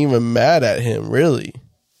was getting even mad at him, really.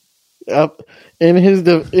 In his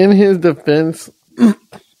defense, I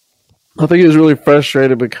think he was really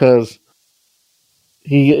frustrated because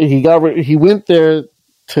he went there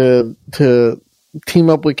to team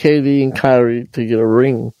up with KD and Kyrie to get a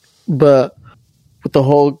ring, but with the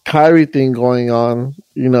whole Kyrie thing going on,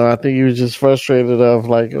 I think he was just frustrated of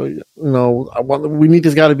like, we need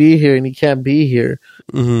this guy to be here and he can't be here.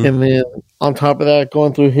 Mm-hmm. And then on top of that,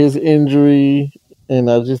 going through his injury,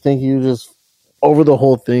 and I just think he was just over the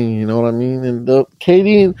whole thing. You know what I mean? And there's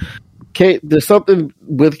something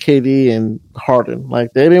with KD and Harden.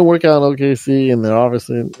 Like, they didn't work out in OKC, and they're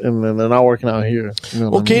not working out here.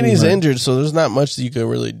 Well, KD's injured, so there's not much that you can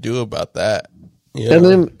really do about that.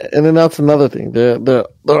 And then that's another thing. They're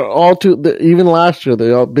all too. Even last year,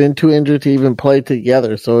 they all been too injured to even play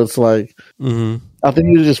together. So it's like, mm-hmm. I think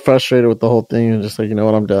he was just frustrated with the whole thing and just like, you know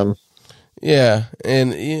what, I'm done. Yeah,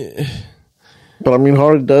 but I mean,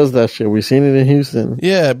 Harden does that shit. We've seen it in Houston.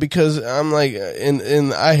 Yeah, because I'm like,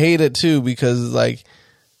 and I hate it too because like,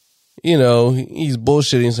 he's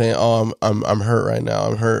bullshitting, saying, "Oh, I'm hurt right now.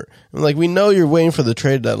 I'm hurt." I'm like, we know you're waiting for the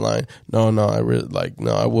trade deadline. No, I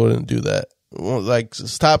wouldn't do that. Well, like,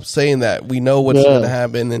 stop saying that. We know what's going to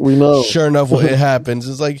happen, and we know. Sure enough, what it happens.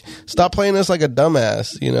 It's like, stop playing us like a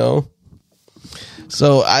dumbass,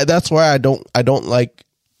 So that's why I don't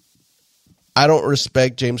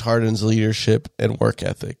respect James Harden's leadership and work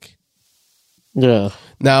ethic. Yeah.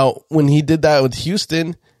 Now, when he did that with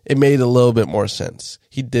Houston, it made a little bit more sense.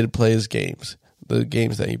 He did play his games, the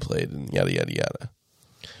games that he played, and yada yada yada.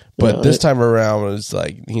 But this time around, it was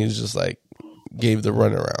like he was just like gave the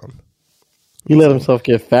runaround. He let himself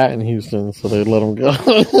get fat in Houston, so they let him go.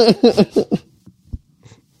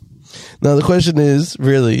 Now the question is,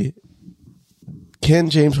 really,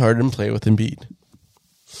 can James Harden play with Embiid?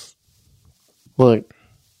 Look,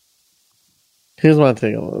 here's my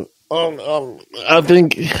take on it. I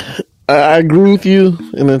think I agree with you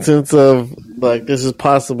in the sense of like this is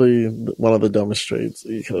possibly one of the dumbest trades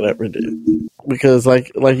you could ever do because,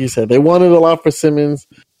 like you said, they wanted a lot for Simmons.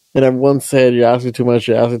 And everyone said, you're asking too much,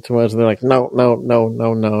 And they're like, no.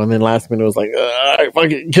 And then last minute it was like, all right,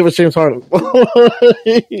 fuck it, give us James Harden.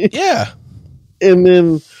 Yeah. And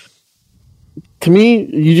then, to me,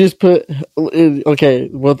 you just put, okay,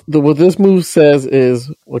 what this move says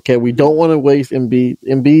is, okay, we don't want to waste Embiid.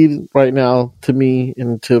 Embiid right now, to me,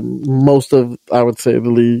 and to most of, I would say, the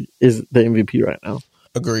league, is the MVP right now.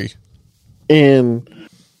 Agree. And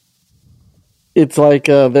it's like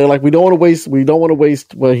they're like, we don't want to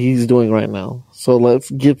waste what he's doing right now. So let's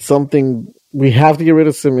get something. We have to get rid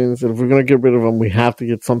of Simmons, and if we're going to get rid of him, we have to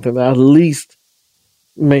get something that at least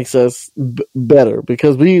makes us better.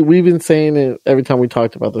 Because we've been saying it every time we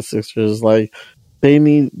talked about the Sixers, like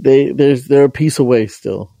they're a piece away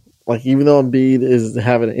still. Like, even though Embiid is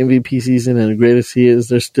having an MVP season and the greatest he is,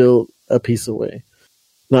 they're still a piece away.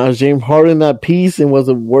 Now, is James Harden that piece, and was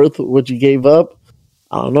it worth what you gave up?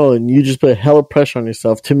 I don't know. And you just put hella pressure on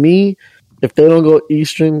yourself. To me, if they don't go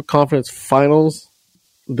Eastern Conference Finals,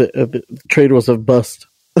 the trade was a bust.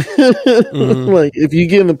 Like, if you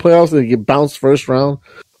get in the playoffs and you get bounced first round,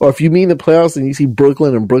 or if you meet in the playoffs and you see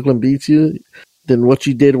Brooklyn and Brooklyn beats you, then what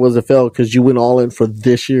you did was a fail because you went all in for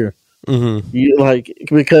this year.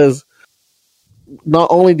 Because not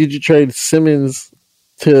only did you trade Simmons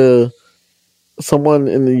to someone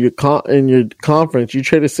in your conference, you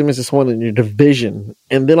traded Simmons to someone in your division,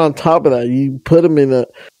 and then on top of that, you put him in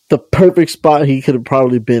the perfect spot he could have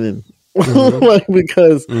probably been in.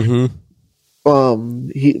 Because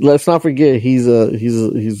let's not forget his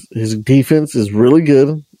defense is really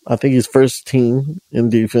good. I think he's first team in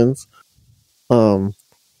defense.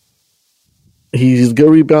 He's a good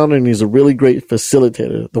rebounder and he's a really great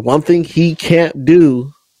facilitator. The one thing he can't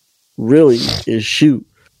do really is shoot.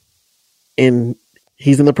 And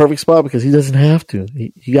he's in the perfect spot because he doesn't have to.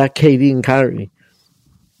 He got KD and Kyrie.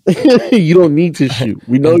 You don't need to shoot.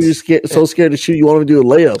 We know you're so scared to shoot. You want to do a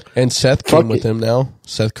layup. And Seth came with him now.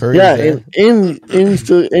 Seth Curry. Yeah, and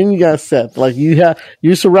you got Seth. Like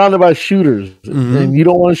you're surrounded by shooters, and you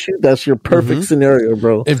don't want to shoot. That's your perfect scenario,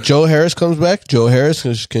 bro. If Joe Harris comes back, Joe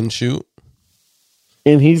Harris can shoot.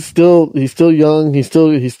 And he's still young. He's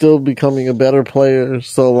still becoming a better player.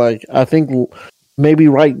 So like I think maybe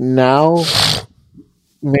right now,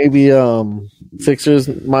 Sixers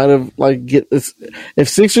might have get this. If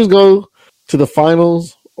Sixers go to the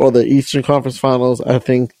finals or the Eastern Conference Finals, I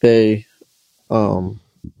think they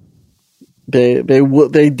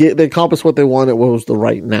accomplished what they wanted. What was the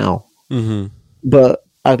right now? But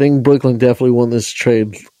I think Brooklyn definitely won this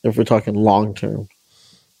trade if we're talking long term.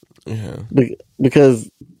 Yeah, because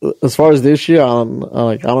as far as this year, I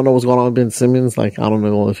don't know what's going on with Ben Simmons. Like, I don't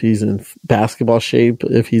know if he's in basketball shape,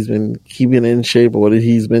 if he's been keeping in shape, or what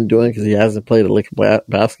he's been doing because he hasn't played a lick of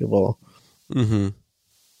basketball.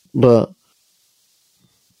 But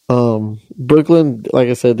Brooklyn, like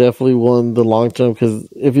I said, definitely won the long term because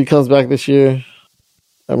if he comes back this year,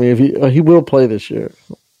 I mean, if he will play this year,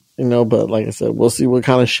 But like I said, we'll see what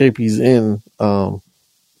kind of shape he's in.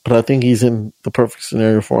 But I think he's in the perfect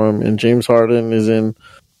scenario for him. And James Harden is in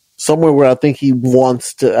somewhere where I think he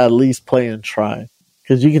wants to at least play and try.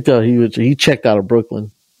 Because you can tell he checked out of Brooklyn.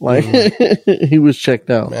 Like, he was checked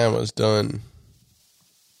out. Man was done.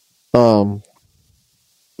 So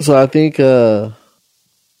I think he'll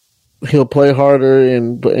play harder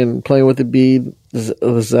and playing with the bead.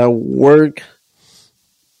 Does that work?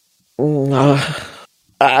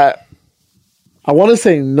 I want to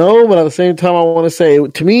say no, but at the same time, I want to say,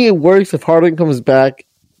 to me, it works if Harden comes back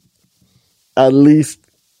at least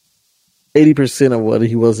 80% of what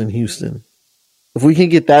he was in Houston. If we can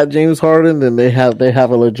get that James Harden, then they have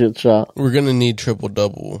a legit shot. We're going to need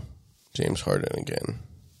triple-double James Harden again.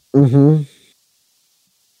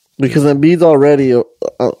 Because Embiid's already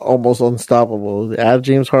almost unstoppable. Add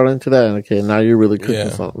James Harden to that, and okay, now you're really cooking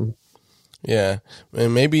something. Yeah,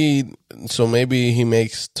 and maybe he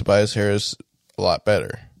makes Tobias Harris a lot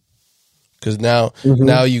better because now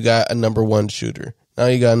you got a number one shooter. Now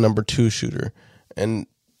you got a number two shooter, and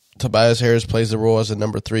Tobias Harris plays the role as a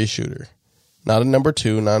number three shooter, not a number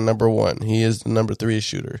two, not a number one. He is the number three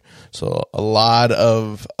shooter. So a lot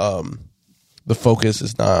of the focus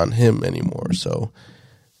is not on him anymore. So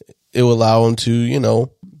it will allow him to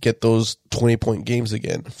get those 20-point games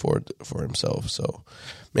again for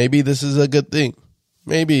maybe this is a good thing.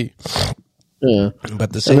 Maybe. Yeah. But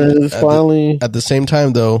at the same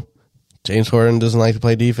time, though, James Harden doesn't like to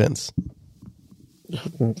play defense.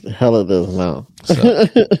 Hell, it does now.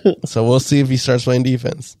 So we'll see if he starts playing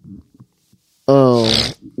defense.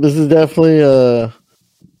 This is definitely,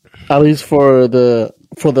 at least for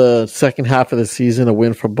the second half of the season, a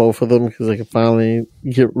win for both of them because they can finally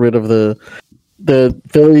get rid of the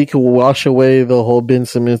Philly can wash away the whole Ben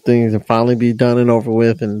Simmons thing and finally be done and over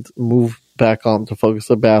with and move back on to focus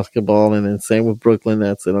on basketball. And then same with Brooklyn.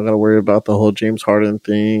 That's it. I don't got to worry about the whole James Harden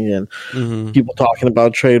thing and people talking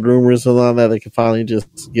about trade rumors and all that. They can finally just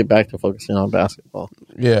get back to focusing on basketball.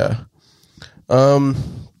 Yeah.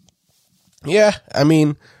 Yeah. I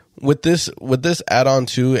mean, with this add-on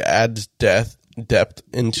too, it adds depth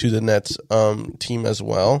into the Nets team as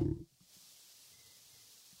well.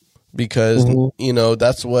 Because,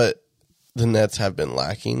 that's what the Nets have been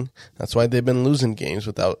lacking. That's why they've been losing games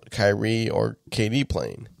without Kyrie or KD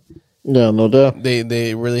playing. Yeah, no doubt.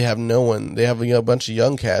 They really have no one. They have a bunch of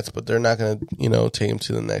young cats, but they're not going to, take them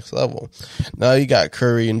to the next level. Now you got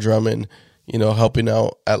Curry and Drummond, helping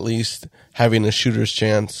out, at least having a shooter's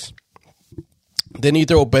chance Then you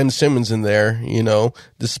throw Ben Simmons in there,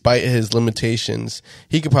 despite his limitations,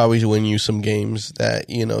 he could probably win you some games that,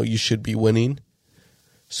 you should be winning.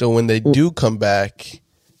 So when they do come back,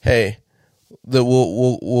 hey,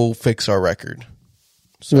 we'll fix our record.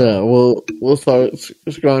 So. Yeah, we'll start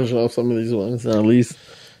scrounging off some of these ones and at least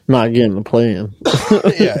not getting the play in.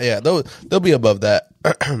 yeah, they'll be above that.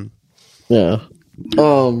 Yeah.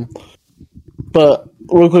 But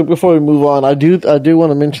real quick before we move on, I do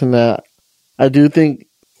want to mention that I do think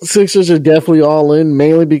Sixers are definitely all in,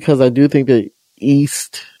 mainly because I do think the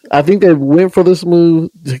East. I think they went for this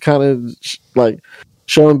move to kind of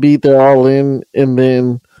show and beat they're all in, and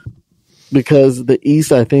then because the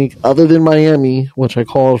East, I think, other than Miami, which I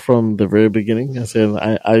called from the very beginning, I said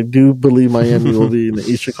I do believe Miami will be in the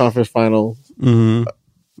Eastern Conference Final. Mm-hmm.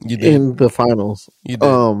 You did. In the finals. You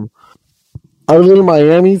did. Other than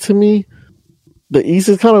Miami, to me, the East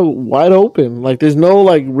is kind of wide open. Like, there's no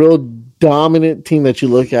real dominant team that you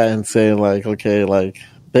look at and say okay,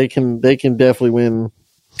 they can definitely win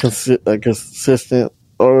consistent,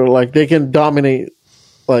 or they can dominate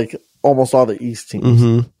almost all the East teams.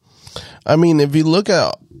 Mm-hmm. I mean, if you look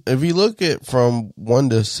at from 1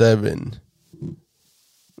 to 7,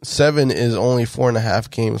 7 is only 4.5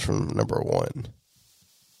 games from number 1.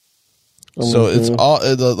 So it's all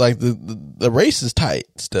the race is tight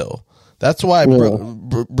still. That's why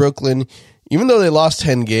Brooklyn, even though they lost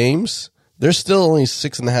 10 games, they're still only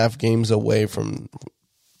 6.5 games away from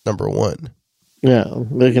number 1. Yeah,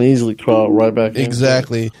 they can easily crawl right back in.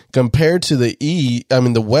 Exactly. Compared to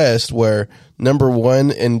the West, where number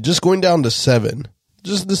 1 and just going down to 7,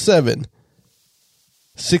 just the 7,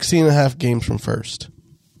 16.5 games from first.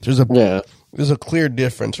 There's a clear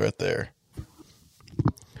difference right there.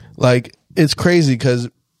 It's crazy because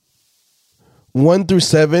 1 through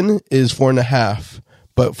 7 is 4.5,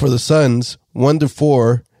 but for the Suns, 1 through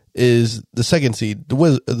 4 is the second seed,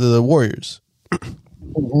 the Warriors.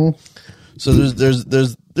 Mm-hmm. So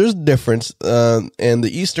there's difference, and the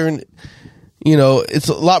Eastern, it's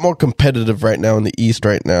a lot more competitive right now in the East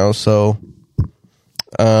right now. So,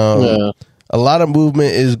 a lot of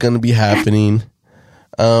movement is going to be happening.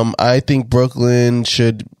 I think Brooklyn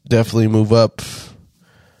should definitely move up.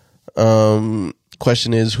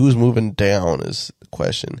 Question is, who's moving down is the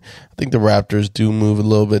question. I think the Raptors do move a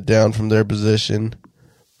little bit down from their position,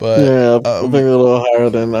 but I think they're a little higher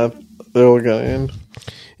than that they were going to end.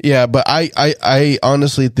 Yeah, but I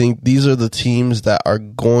honestly think these are the teams that are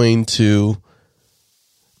going to,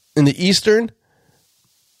 in the Eastern,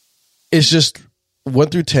 it's just 1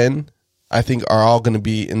 through 10, I think, are all going to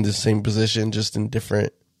be in the same position, just in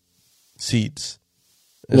different seeds,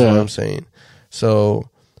 is what I'm saying. So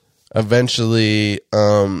eventually,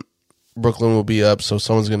 Brooklyn will be up, so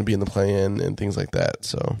someone's going to be in the play-in and things like that.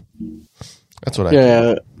 So that's what I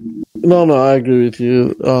think. No, I agree with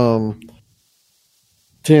you.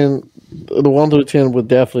 10, the 1 through 10 would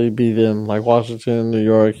definitely be them, like Washington, New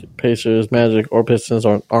York, Pacers, Magic, or Pistons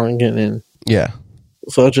aren't getting in. Yeah.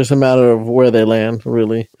 So it's just a matter of where they land,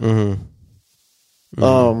 really. Mm-hmm.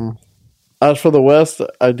 Mm-hmm. As for the West,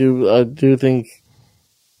 I do think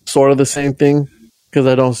sort of the same thing, because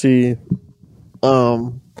I don't see,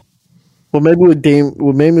 maybe with Damian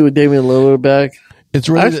Lillard back. It's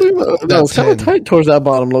really actually it's kind of tight towards that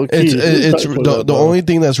bottom low key. It's the only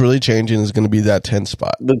thing that's really changing is going to be that 10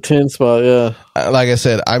 spot. The 10 spot, yeah. Like I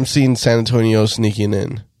said, I'm seeing San Antonio sneaking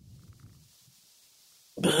in.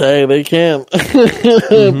 Hey, they can. I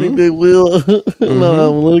think they will. No,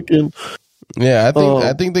 I'm looking. Yeah,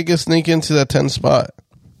 I think they can sneak into that 10 spot.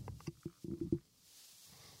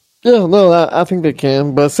 Yeah, no, I think they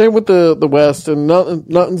can. But same with the West, and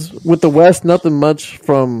nothing's with the West. Nothing much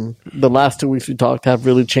from the last 2 weeks we talked have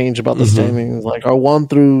really changed about the standings. Like our 1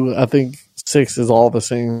 through I think 6 is all the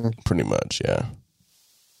same, pretty much. Yeah,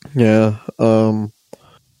 yeah.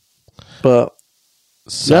 But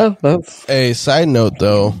that's a side note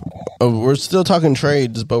though. We're still talking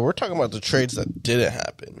trades, but we're talking about the trades that didn't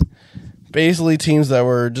happen. Basically, teams that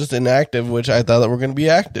were just inactive, which I thought that were going to be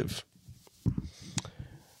active.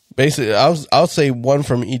 Basically, I'll say one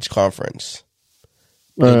from each conference.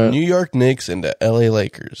 The New York Knicks and the LA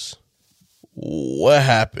Lakers. What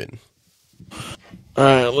happened? All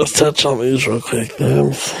right, let's touch on these real quick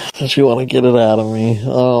then, since you want to get it out of me.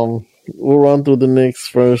 We'll run through the Knicks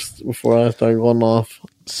first before I start going off.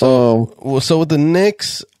 So with the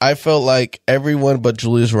Knicks, I felt like everyone but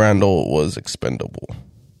Julius Randle was expendable.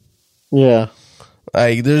 Yeah.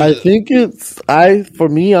 I think it's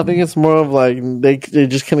more of like they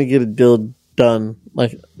just kind of get a deal done.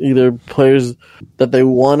 Like either players that they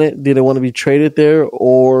didn't want to be traded there,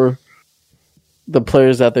 or the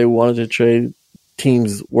players that they wanted to trade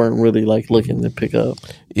teams weren't really like looking to pick up.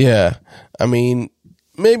 Yeah, I mean,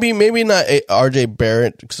 maybe not R.J.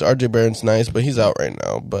 Barrett, because R.J. Barrett's nice, but he's out right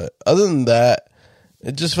now. But other than that,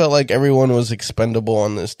 it just felt like everyone was expendable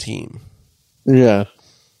on this team. Yeah.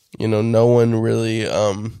 No one really.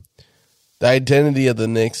 The identity of the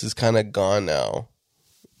Knicks is kind of gone now.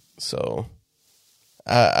 So,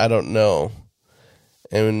 I don't know.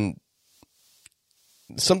 And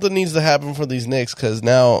something needs to happen for these Knicks, because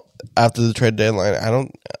now, after the trade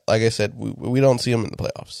deadline, like I said, we don't see them in the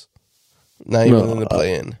playoffs. Not even in the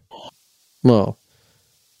play-in. No.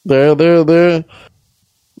 They're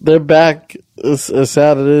back, as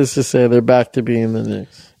sad it is to say, they're back to being the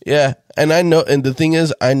Knicks. Yeah, and I know, and the thing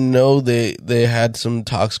is, I know they had some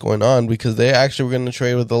talks going on, because they actually were going to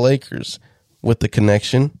trade with the Lakers, with the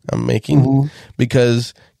connection I'm making,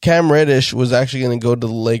 because Cam Reddish was actually going to go to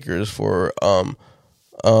the Lakers for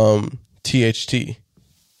THT,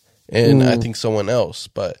 and I think someone else,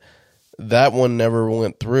 but that one never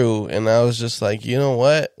went through, and I was just like, you know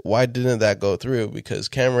what? Why didn't that go through? Because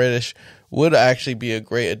Cam Reddish would actually be a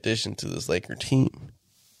great addition to this Laker team.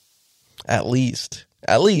 At least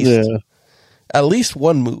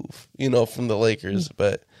one move, from the Lakers.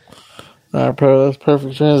 But all right, that's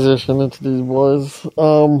perfect transition into these boys.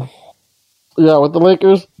 Yeah, with the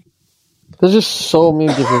Lakers, there's just so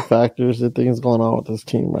many different factors and things going on with this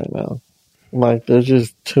team right now. Like, there's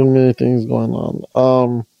just too many things going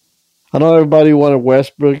on. I know everybody wanted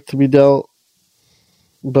Westbrook to be dealt,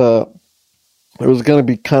 but it was going to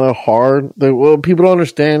be kind of hard. What people don't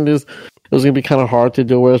understand is it was going to be kind of hard to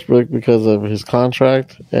deal Westbrook because of his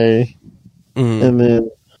contract, A. And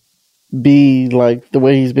then B, like, the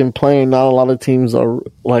way he's been playing, not a lot of teams are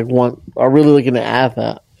really looking to add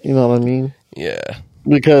that. You know what I mean? Yeah.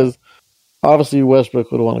 Because obviously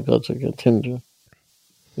Westbrook would want to go to a contender.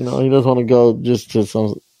 He doesn't want to go just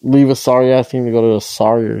to leave a sorry ass team to go to a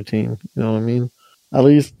sorrier team. You know what I mean? At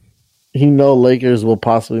least he know Lakers will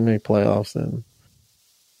possibly make playoffs, and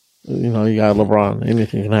you got LeBron.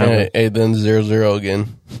 Anything can happen. Hey, then 0-0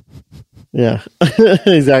 again. Yeah,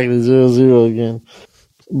 exactly, 0-0 again.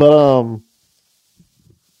 But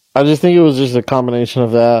I just think it was just a combination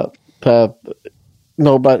of that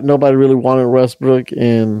nobody really wanted Westbrook,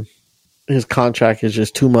 and his contract is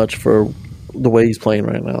just too much for the way he's playing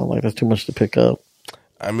right now. Like, that's too much to pick up.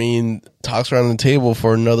 I mean, talks around the table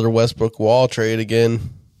for another Westbrook Wall trade again.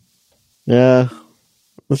 Yeah,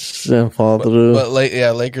 let's just fall through. But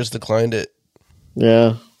Lakers declined it.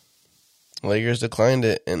 Yeah, Lakers declined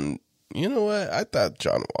it, and you know what? I thought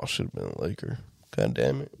John Wall should have been a Laker. God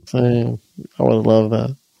damn it! Same. I would love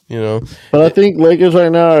that. But I think Lakers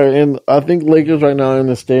right now are in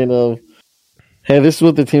the state of, hey, this is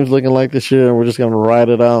what the team's looking like this year, and we're just gonna ride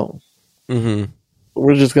it out. Mm-hmm.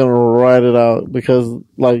 We're just gonna ride it out because,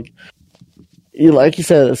 like you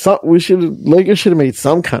said, Lakers should have made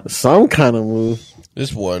some kind of move.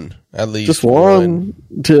 Just one, at least. Just one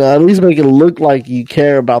to at least make it look like you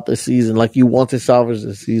care about the season, like you want to salvage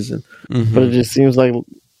the season. Mm-hmm. But it just seems like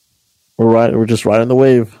we're just riding the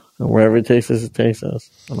wave, and wherever it takes us, it takes us.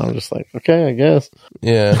 And I'm just like, okay, I guess.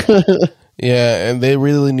 Yeah, yeah, and they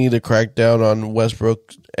really need to crack down on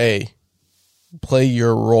Westbrook. Play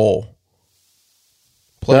your role.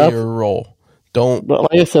 Your role. Don't. But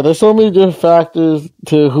like I said, there's so many different factors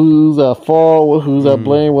to who's at fault, who's at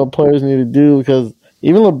blame, what players need to do. Because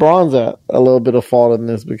even LeBron's at a little bit of fault in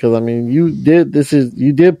this. Because I mean, you did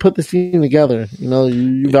put the team together.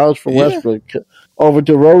 You vouched for Westbrook over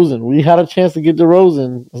DeRozan. We had a chance to get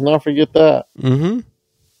DeRozan. Let's not forget that. Mm-hmm.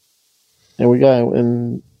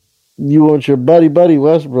 And you want your buddy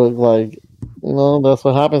Westbrook. Like, that's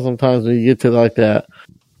what happens sometimes when you get to like that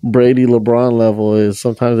Brady LeBron level. Is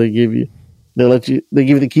sometimes they give you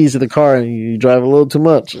the keys to the car and you drive a little too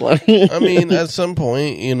much. I mean, at some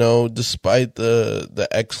point, despite the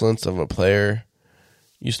excellence of a player,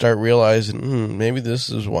 you start realizing maybe this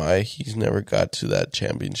is why he's never got to that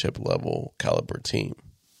championship level caliber team.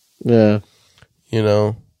 Yeah,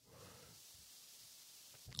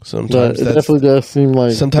 sometimes it definitely does seem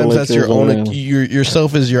like sometimes that's your own.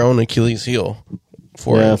 Yourself is your own Achilles heel.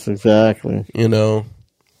 Yes, exactly.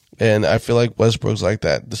 And I feel like Westbrook's like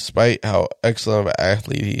that, despite how excellent of an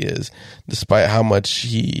athlete he is, despite how much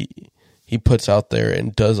he puts out there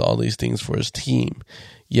and does all these things for his team.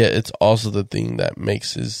 Yet it's also the thing that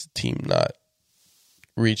makes his team not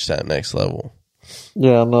reach that next level.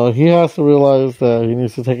 Yeah, no, he has to realize that he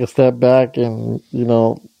needs to take a step back, and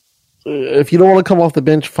if you don't want to come off the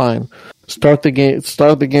bench, fine. Start the game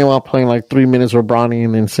while playing like 3 minutes with Bronny,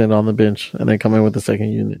 and then sit on the bench, and then come in with the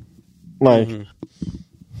second unit. Like.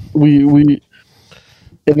 We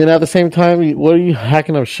And then at the same time, what are you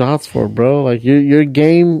hacking up shots for, bro? Like your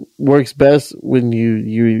game works best when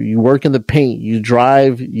you work in the paint, you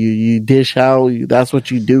drive, you dish out. That's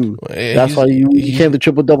what you do. That's why you became the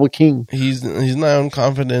triple double king. He's not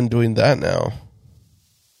confident in doing that now.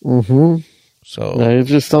 Mm-hmm. So yeah, it's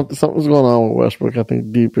just something's going on with Westbrook. I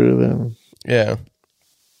think deeper than yeah.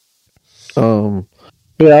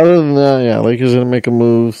 But other than that, yeah, Lakers didn't make a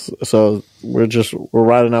move, so we're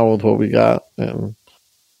riding out with what we got, and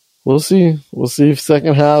we'll see. We'll see if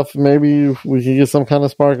second half maybe we can get some kind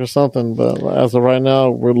of spark or something. But as of right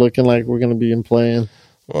now, we're looking like we're going to be in playing.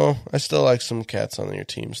 Well, I still like some cats on your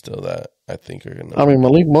team still that I think are going to. I mean,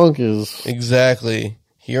 Malik Monk is exactly.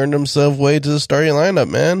 He earned himself way to the starting lineup,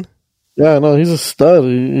 man. Yeah, no, he's a stud.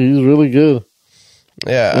 He's really good.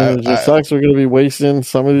 Yeah, it just sucks we're going to be wasting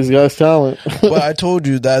some of these guys' talent. Well, I told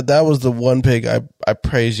you that was the one pick I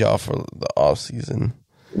praise y'all for the off season,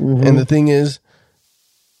 and the thing is,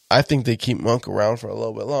 I think they keep Monk around for a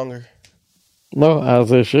little bit longer. No, as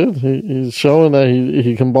they should. He's showing that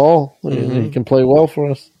he can ball. He can play well for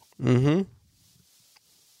us. Mm-hmm.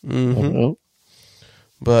 Mm-hmm.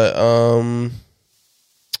 But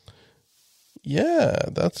yeah,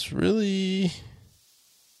 that's really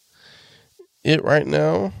it right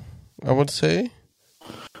now, I would say.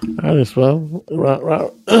 All right, well,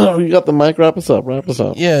 you got the mic. Wrap us up.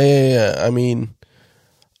 Yeah. I mean,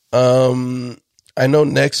 I know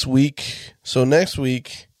next week. So next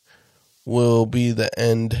week will be the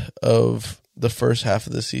end of the first half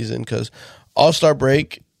of the season because All-Star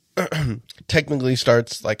break technically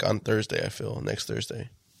starts like on Thursday. I feel next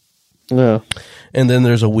Thursday. Yeah, and then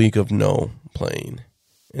there's a week of no playing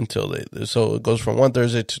until so it goes from one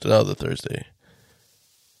Thursday to another Thursday.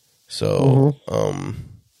 So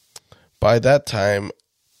by that time,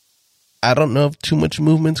 I don't know if too much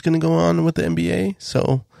movement's going to go on with the NBA.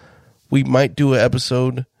 So we might do an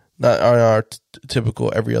episode not on our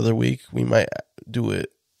typical every other week. We might do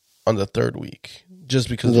it on the third week just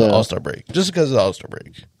because of the All-Star break.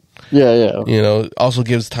 Yeah. You know, also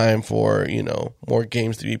gives time for, more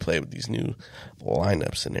games to be played with these new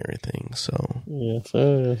lineups and everything. So yes,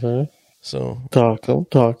 sir. So talk to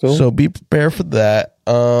them. So be prepared for that.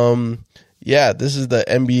 Yeah, this is the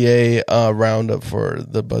NBA roundup for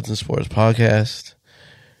the Buds and Sports podcast.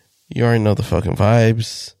 You already know the fucking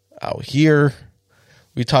vibes out here.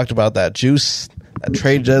 We talked about that juice, that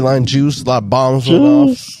trade deadline juice. A lot of bombs went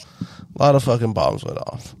off. A lot of fucking bombs went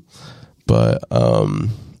off. But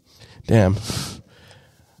damn,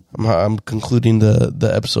 I'm concluding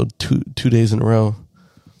the episode two days in a row.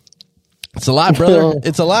 It's a lot, brother.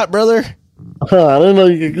 It's a lot, brother. I didn't know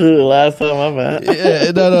you concluded last time. My bad.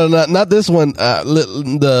 Yeah, no, not this one.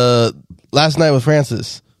 The last night with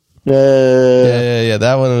Francis. Yeah.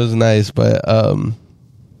 That one was nice, but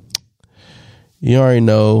you already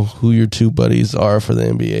know who your two buddies are for the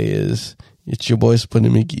NBA is. It's your boy Splinter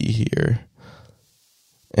McGee here,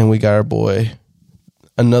 and we got our boy,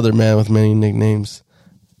 another man with many nicknames,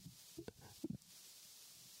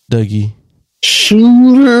 Dougie.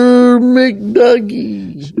 Shooter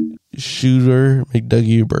McDougie. Shooter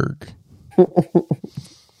McDougieberg.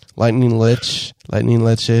 Lightning Leche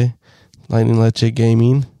Gaming.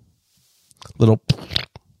 Little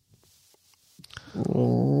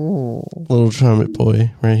trumpet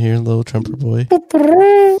boy right here, little trumpet boy.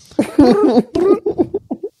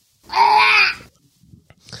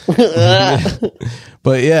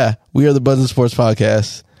 But yeah, we are the Buds and Sports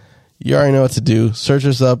podcast. You already know what to do. Search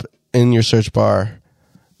us up in your search bar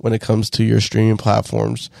when it comes to your streaming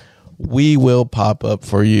platforms. We will pop up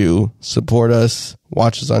for you. Support us.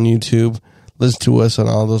 Watch us on YouTube. Listen to us on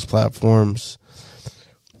all those platforms.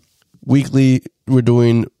 Weekly, we're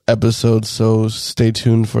doing episodes, so stay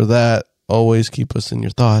tuned for that. Always keep us in your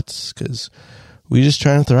thoughts because we just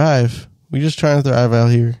trying to thrive. We just trying to thrive out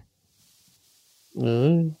here.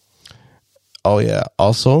 Oh, yeah.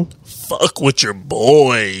 Also, fuck with your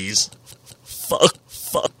boys. Fuck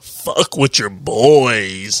with your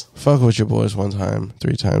boys. Fuck with your boys 1 time,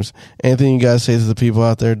 3 times. Anything you guys say to the people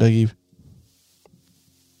out there, Dougie?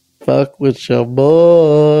 Fuck with your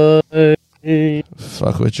boys.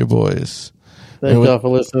 Fuck with your boys. Thank y'all for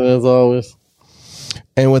listening as always.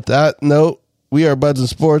 And with that note, we are Buds and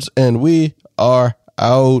Sports, and we are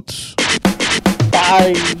out.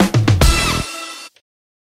 Bye.